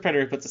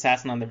scriptwriter who puts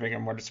Assassin on the Vigor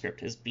Mortis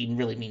script is being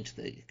really mean to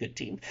the good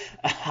team.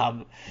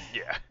 Um,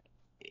 Yeah.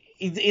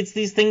 it's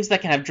these things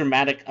that can have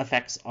dramatic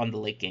effects on the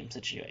late game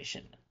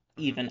situation,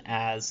 even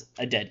as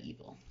a dead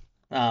evil.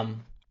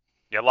 Um,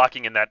 Yeah,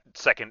 locking in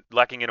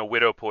a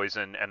Widow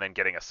poison and then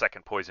getting a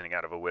second poisoning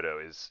out of a Widow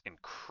is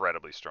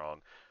incredibly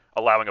strong.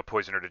 Allowing a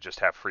poisoner to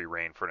just have free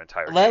reign for an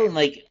entire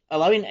game.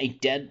 allowing a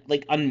dead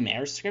on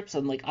mare scripts,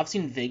 and I've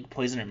seen Vig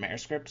poisoner mare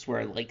scripts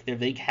where their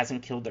Vig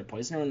hasn't killed their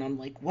poisoner, and I'm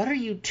like, what are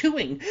you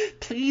doing?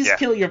 Please Yeah,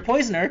 kill your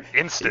poisoner.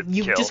 instant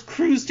You kill. just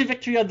cruise to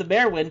victory on the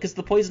mare win because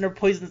the poisoner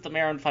poisons the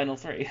mare on final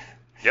 3.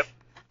 Yep.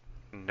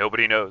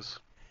 Nobody knows.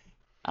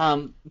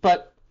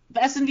 But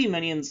the S&D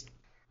minions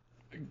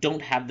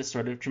don't have this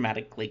sort of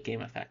dramatic late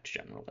game effect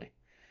generally.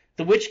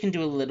 The witch can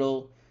do a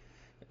little.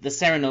 The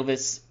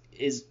Serenovus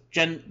as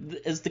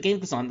the game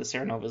goes on, the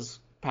Serenovus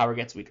power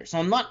gets weaker. So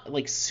I'm not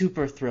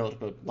super thrilled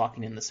about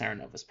locking in the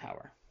Serenovus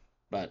power,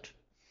 but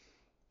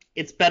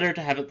it's better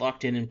to have it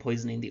locked in and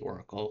poisoning the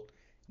Oracle,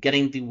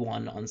 getting the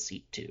 1 on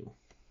seat 2.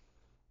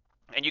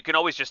 And you can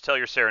always just tell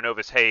your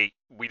Serenovus, hey,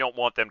 we don't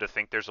want them to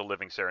think there's a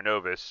living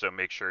Serenovus, so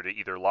make sure to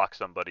either lock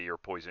somebody or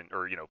poison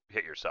or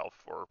hit yourself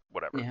or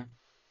whatever. Yeah.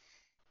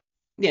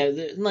 Yeah,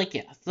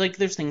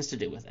 there's things to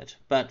do with it,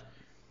 but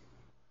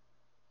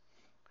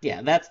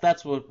yeah,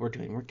 that's what we're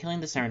doing. We're killing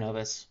the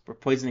Serenovus. We're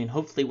poisoning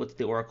hopefully with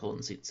the Oracle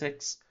in seat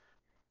 6.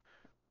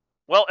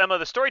 Well, Emma,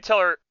 the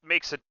storyteller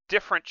makes a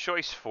different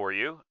choice for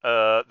you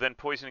than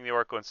poisoning the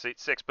Oracle in seat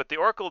 6, but the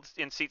Oracle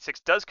in seat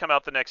 6 does come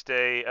out the next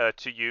day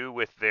to you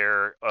with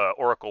their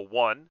Oracle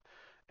 1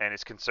 and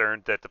is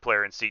concerned that the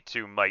player in seat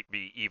 2 might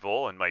be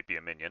evil and might be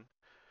a minion.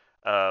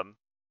 Um,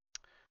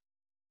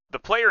 the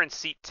player in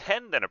seat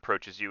 10 then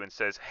approaches you and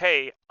says,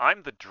 hey,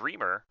 I'm the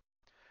Dreamer,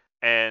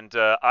 and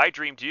I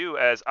dreamed you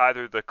as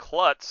either the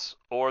Klutz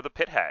or the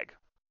Pit Hag.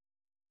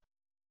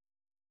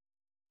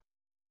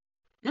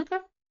 Okay.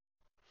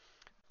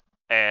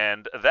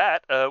 And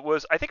that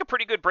was, I think, a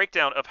pretty good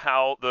breakdown of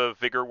how the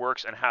Vigor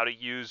works and how to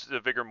use the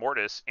Vigor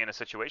Mortis in a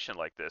situation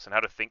like this and how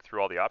to think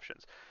through all the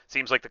options.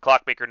 Seems like the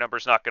Clockmaker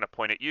number's not going to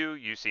point at you.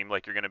 You seem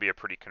like you're going to be a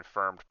pretty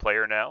confirmed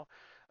player now,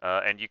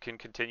 and you can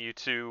continue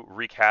to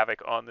wreak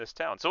havoc on this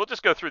town. So we'll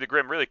just go through the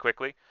Grim really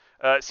quickly.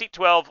 Seat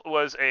 12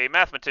 was a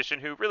mathematician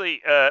who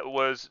really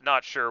was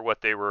not sure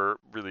what they were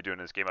really doing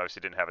in this game.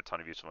 Obviously didn't have a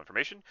ton of useful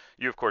information.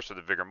 You, of course, are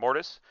the Vigor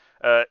Mortis.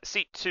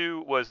 Seat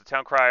 2 was the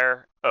Town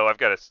Crier. Oh, I've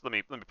got to... Let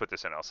me put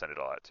this in. I'll send it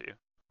all out to you.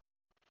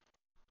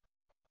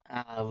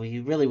 We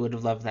really would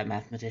have loved that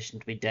mathematician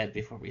to be dead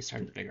before we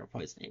started Vigor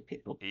poisoning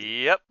people.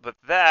 Yep, but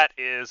that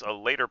is a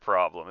later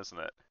problem, isn't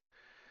it?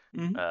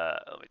 Hmm.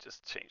 Let me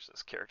just change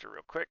this character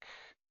real quick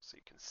so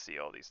you can see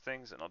all these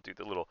things, and I'll do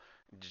the little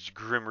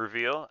grim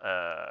reveal.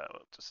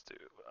 We'll just do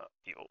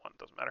evil one,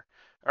 doesn't matter.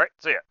 All right,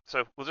 so yeah,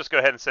 so we'll just go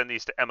ahead and send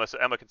these to Emma so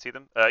Emma can see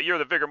them. You're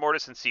the Vigor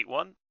Mortis in seat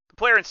one. The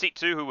player in seat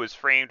two who was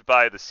framed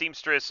by the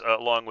seamstress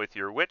along with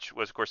your witch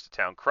was, of course, the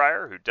town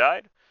crier who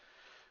died.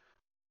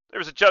 There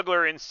was a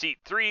juggler in seat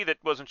three that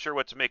wasn't sure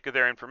what to make of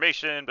their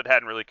information, but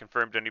hadn't really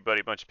confirmed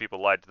anybody. A bunch of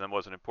people lied to them,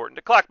 wasn't important.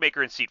 The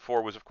clockmaker in seat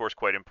four was, of course,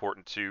 quite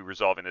important to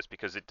resolving this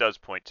because it does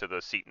point to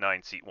the seat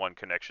nine, seat one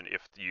connection.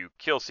 If you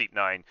kill seat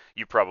nine,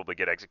 you probably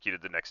get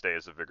executed the next day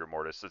as a Vigor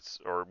Mortis,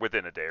 or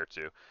within a day or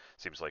two,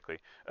 seems likely.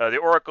 The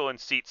oracle in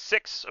seat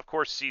six, of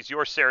course, sees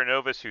your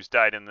Serenovus, who's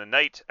died in the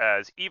night,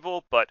 as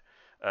evil, but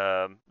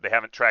they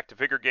haven't tracked a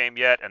Vigor game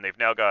yet, and they've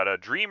now got a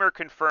Dreamer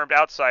confirmed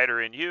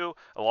outsider in you,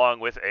 along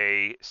with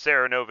a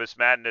Serenovus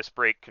Madness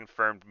Break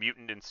confirmed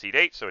mutant in seat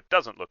 8, so it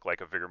doesn't look like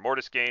a Vigor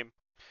Mortis game.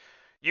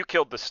 You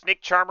killed the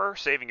Snake Charmer,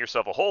 saving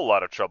yourself a whole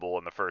lot of trouble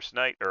on the first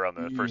night, or on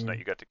the first night Mm,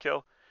 you got to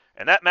kill.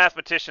 And that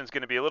Mathematician's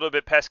going to be a little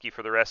bit pesky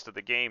for the rest of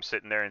the game,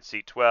 sitting there in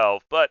seat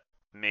 12, but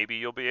maybe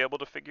you'll be able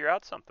to figure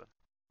out something.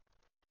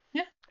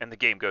 yeah. And the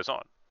game goes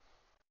on.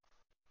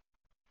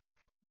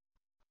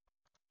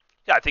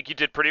 Yeah, I think you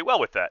did pretty well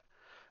with that.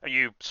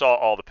 You saw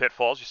all the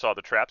pitfalls, you saw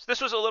the traps.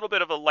 This was a little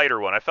bit of a lighter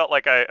one. I felt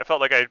like I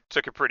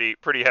took it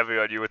pretty heavy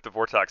on you with the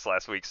Vortox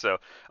last week, so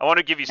I want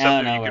to give you No,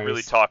 something that no you can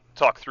really worries.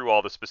 talk through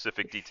all the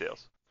specific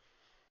details.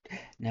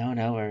 No,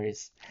 no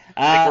worries.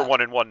 I think we're Uh,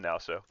 1-1 now,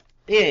 so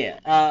yeah,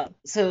 yeah.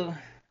 So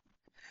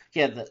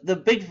yeah, the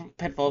big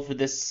pitfall for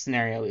this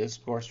scenario is,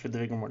 of course, for the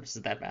Vigor Mortis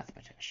is that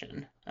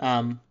mathematician.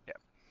 yeah.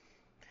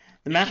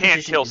 The You can't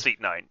mathematician kill is,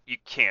 seat 9. You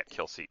can't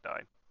kill seat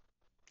 9.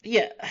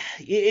 yeah.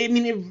 I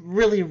mean, it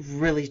really,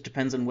 really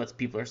depends on what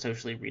people are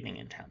socially reading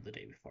in town the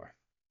day before.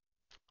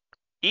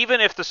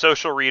 Even if the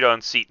social read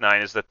on seat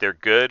 9 is that they're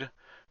good,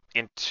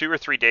 in 2 or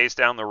 3 days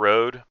down the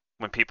road,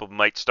 when people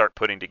might start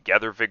putting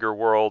together Vigor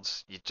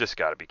Worlds, you just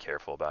got to be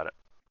careful about it.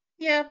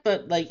 Yeah,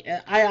 but like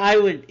I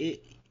would,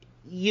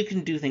 you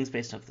can do things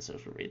based off the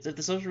social reads. If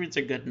the social reads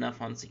are good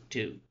enough on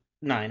C9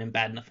 and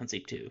bad enough on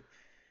C2,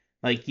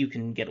 like you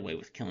can get away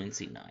with killing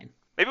C9.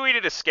 Maybe we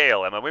did a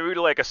scale, Emma. Maybe we did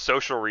like a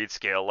social read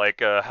scale,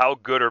 like how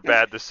good or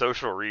bad the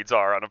social reads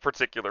are on a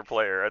particular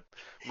player. It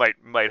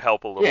might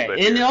help a little Yeah, bit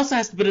and it here. also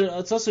has to, but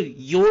it's also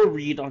your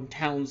read on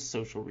town's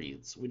social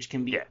reads,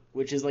 Yeah,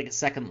 which is like a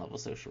second level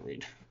social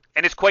read.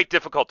 and it's quite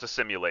difficult to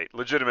simulate.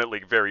 Legitimately,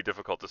 very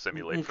difficult to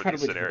simulate for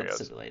these Incredibly difficult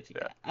to scenarios. simulate.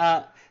 Yeah,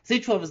 Yeah.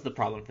 C12 is the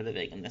problem for the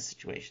Vig in this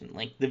situation.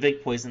 Like the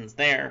Vig poison's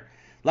there.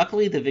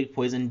 Luckily, the Vig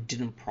poison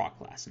didn't proc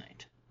last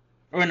night.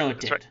 Or no, it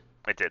that's right. did.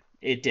 I did.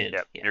 It did.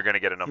 Yep, Yeah. you're gonna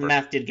get a The number.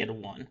 math did get a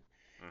one,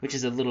 which Hmm.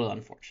 is a little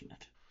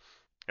unfortunate.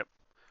 Yep,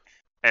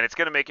 and it's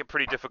gonna make it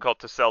pretty difficult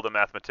to sell the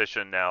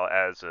mathematician now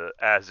as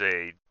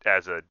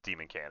a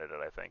demon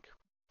candidate, I think.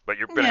 But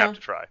you're gonna have Yeah, to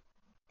try.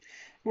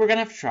 we're gonna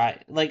have to try.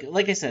 Like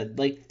I said,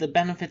 like the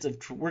benefits of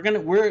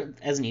we're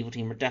as an evil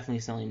team, we're definitely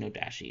selling no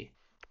Dashi,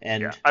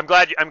 Yeah, and I'm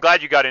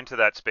glad you got into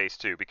that space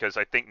too because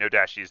I think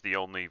Nodashi is the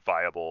only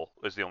viable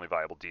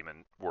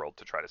demon world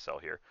to try to sell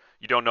here.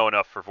 You don't know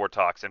enough for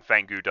Vortox, and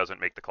Fangu doesn't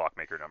make the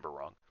clockmaker number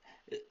wrong.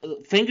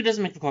 Fangu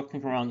doesn't make the clock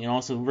think wrong, and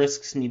also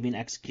risks me being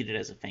executed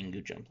as a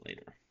Fangu jump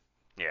later.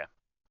 Yeah,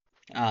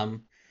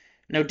 Um,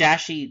 no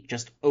Dashi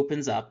just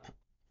opens up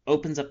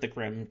the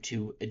Grim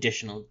to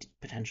additional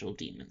potential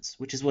demons,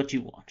 which is what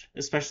you want,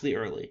 especially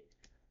early.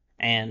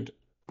 And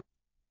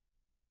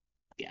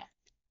yeah,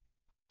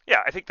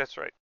 yeah, I think that's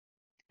right.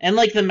 and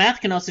like the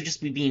math can also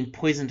just be being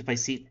poisoned by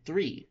seat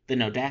three, the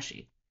no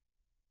Dashi,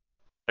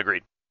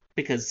 Agreed.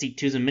 because seat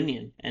two's a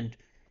minion, and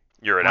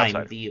You're an I'm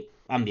outsider. the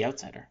I'm the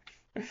outsider.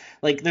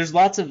 Like there's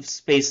lots of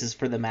spaces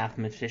for the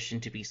mathematician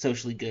to be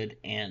socially good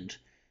and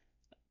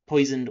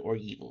poisoned or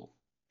evil.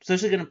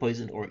 Socially good and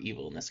poisoned or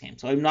evil in this game.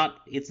 So I'm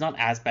not it's not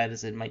as bad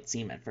as it might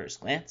seem at first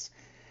glance,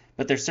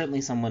 but there's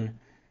certainly someone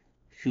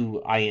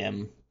who I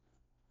am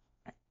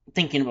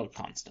thinking about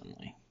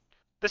constantly.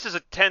 This is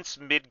a tense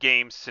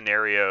mid-game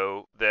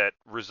scenario that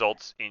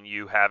results in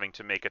you having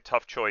to make a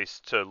tough choice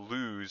to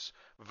lose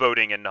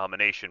voting and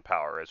nomination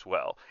power as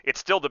well. It's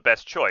still the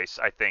best choice,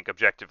 I think,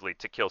 objectively,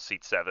 to kill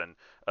seat 7.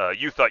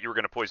 You thought you were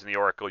going to poison the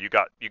Oracle. You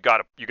got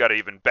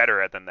even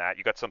better than that.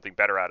 You got something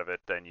better out of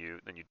it than you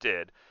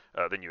did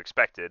than you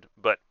expected.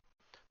 But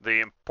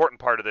the important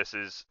part of this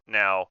is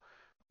now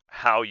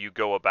how you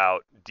go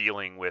about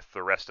dealing with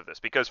the rest of this.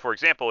 Because, for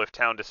example, if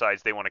Town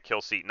decides they want to kill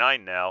seat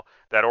 9 now,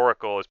 that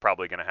Oracle is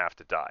probably going to have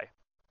to die.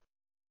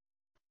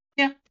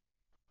 Yeah.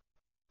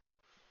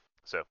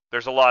 So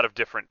there's a lot of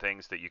different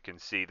things that you can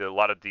see. A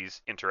lot of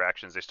these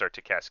interactions, they start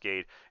to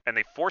cascade, and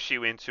they force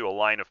you into a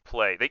line of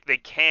play. They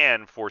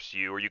can force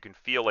you, or you can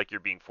feel like you're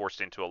being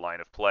forced into a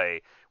line of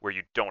play where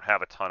you don't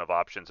have a ton of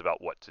options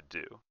about what to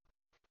do.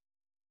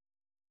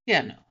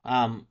 Yeah,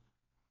 no.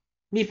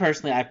 Me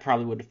personally, I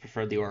probably would have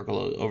preferred the Oracle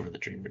over the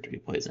Dreamer to be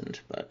poisoned,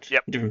 but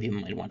Yep. different people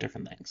might want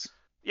different things.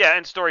 Yeah,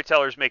 and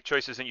storytellers make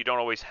choices, and you don't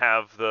always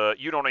have the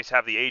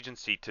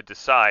agency to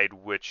decide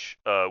which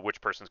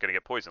person's going to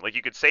get poisoned. Like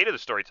you could say to the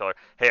storyteller,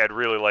 "Hey, I'd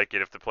really like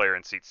it if the player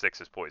in seat 6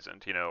 is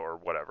poisoned," or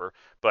whatever.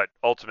 But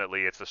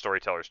ultimately, it's the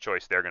storyteller's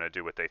choice. They're going to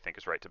do what they think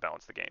is right to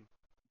balance the game.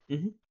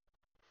 Hmm.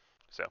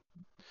 So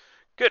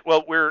good.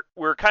 Well,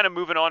 we're kind of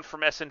moving on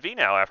from S&V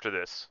now after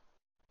this.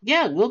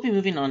 Yeah, we'll be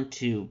moving on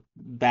to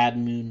Bad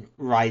Moon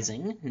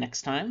Rising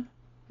next time.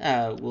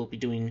 We'll be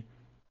doing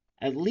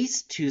at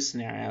least two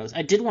scenarios.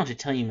 I did want to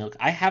tell you, Milk,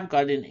 I have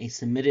gotten a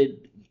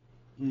submitted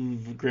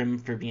Grim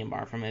for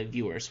VMR from a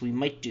viewer, so we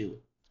might do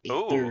a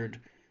Ooh, third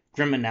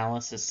Grim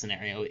analysis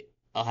scenario.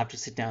 I'll have to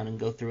sit down and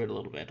go through it a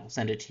little bit. I'll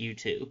send it to you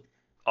too.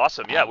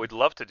 awesome. Yeah, Um, we'd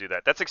love to do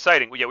that. That's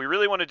exciting. Yeah, we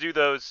really want to do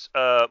those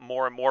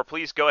more and more.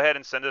 Please go ahead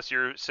and send us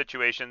your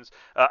situations.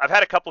 I've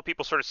had a couple of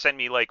people sort of send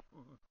me like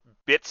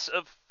bits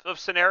of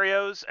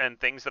scenarios and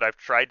things that I've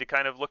tried to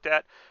kind of look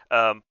at.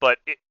 But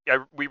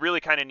we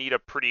really kind of need a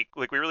pretty,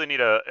 like, we really need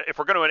if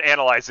we're going to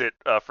analyze it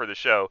for the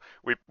show,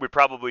 we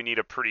probably need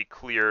a pretty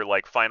clear,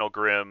 like, final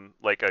grim,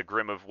 like a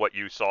grim of what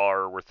you saw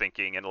or were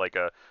thinking, and like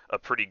a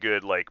pretty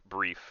good, like,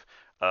 brief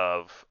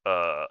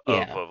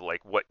yeah, of like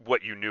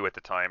what you knew at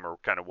the time or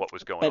kind of what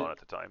was going on but at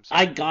the time. So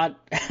I got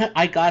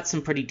I got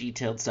some pretty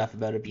detailed stuff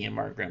about a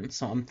BMR Grim,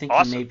 so I'm thinking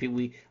awesome.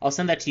 maybe I'll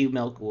send that to you,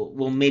 Milk.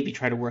 We'll maybe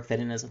try to work that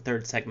in as a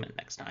third segment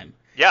next time,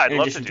 Yeah, I'd in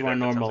love to addition do to our that.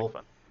 That sounds like normal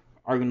fun.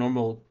 our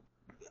normal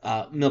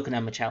Milk and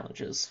Emma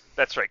challenges.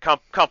 That's right.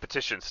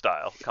 Competition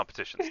style.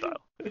 Competition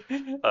style.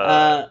 Uh,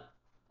 uh,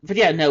 but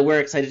yeah, no, we're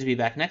excited to be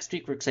back next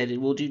week. We're excited.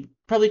 We'll do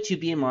probably two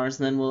BMRs,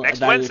 and then we'll Next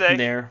evaluate from Wednesday.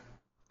 there.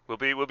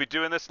 We'll be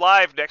doing this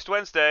live next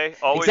Wednesday.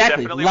 Always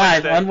Exactly, definitely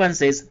live Wednesday. on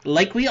Wednesdays,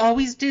 like we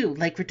always do,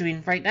 like we're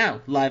doing right now,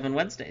 live on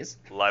Wednesdays.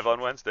 Live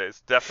on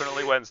Wednesdays.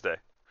 Definitely Wednesday.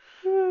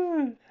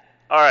 All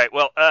right.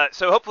 Well,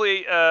 so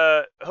hopefully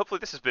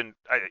this has been.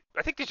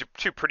 I think these are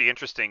two pretty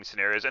interesting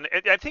scenarios, and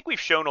I think we've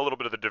shown a little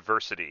bit of the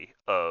diversity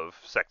of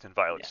Sects and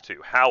Yeah. Violets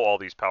too. How all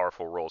these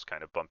powerful roles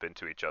kind of bump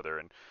into each other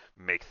and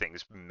make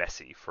things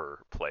messy for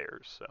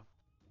players. So,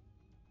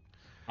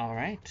 All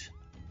right.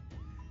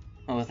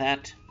 Well, with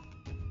that,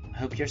 I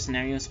hope your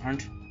scenarios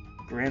aren't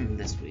grim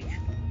this week.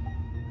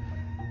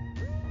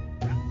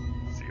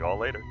 see you all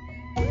later.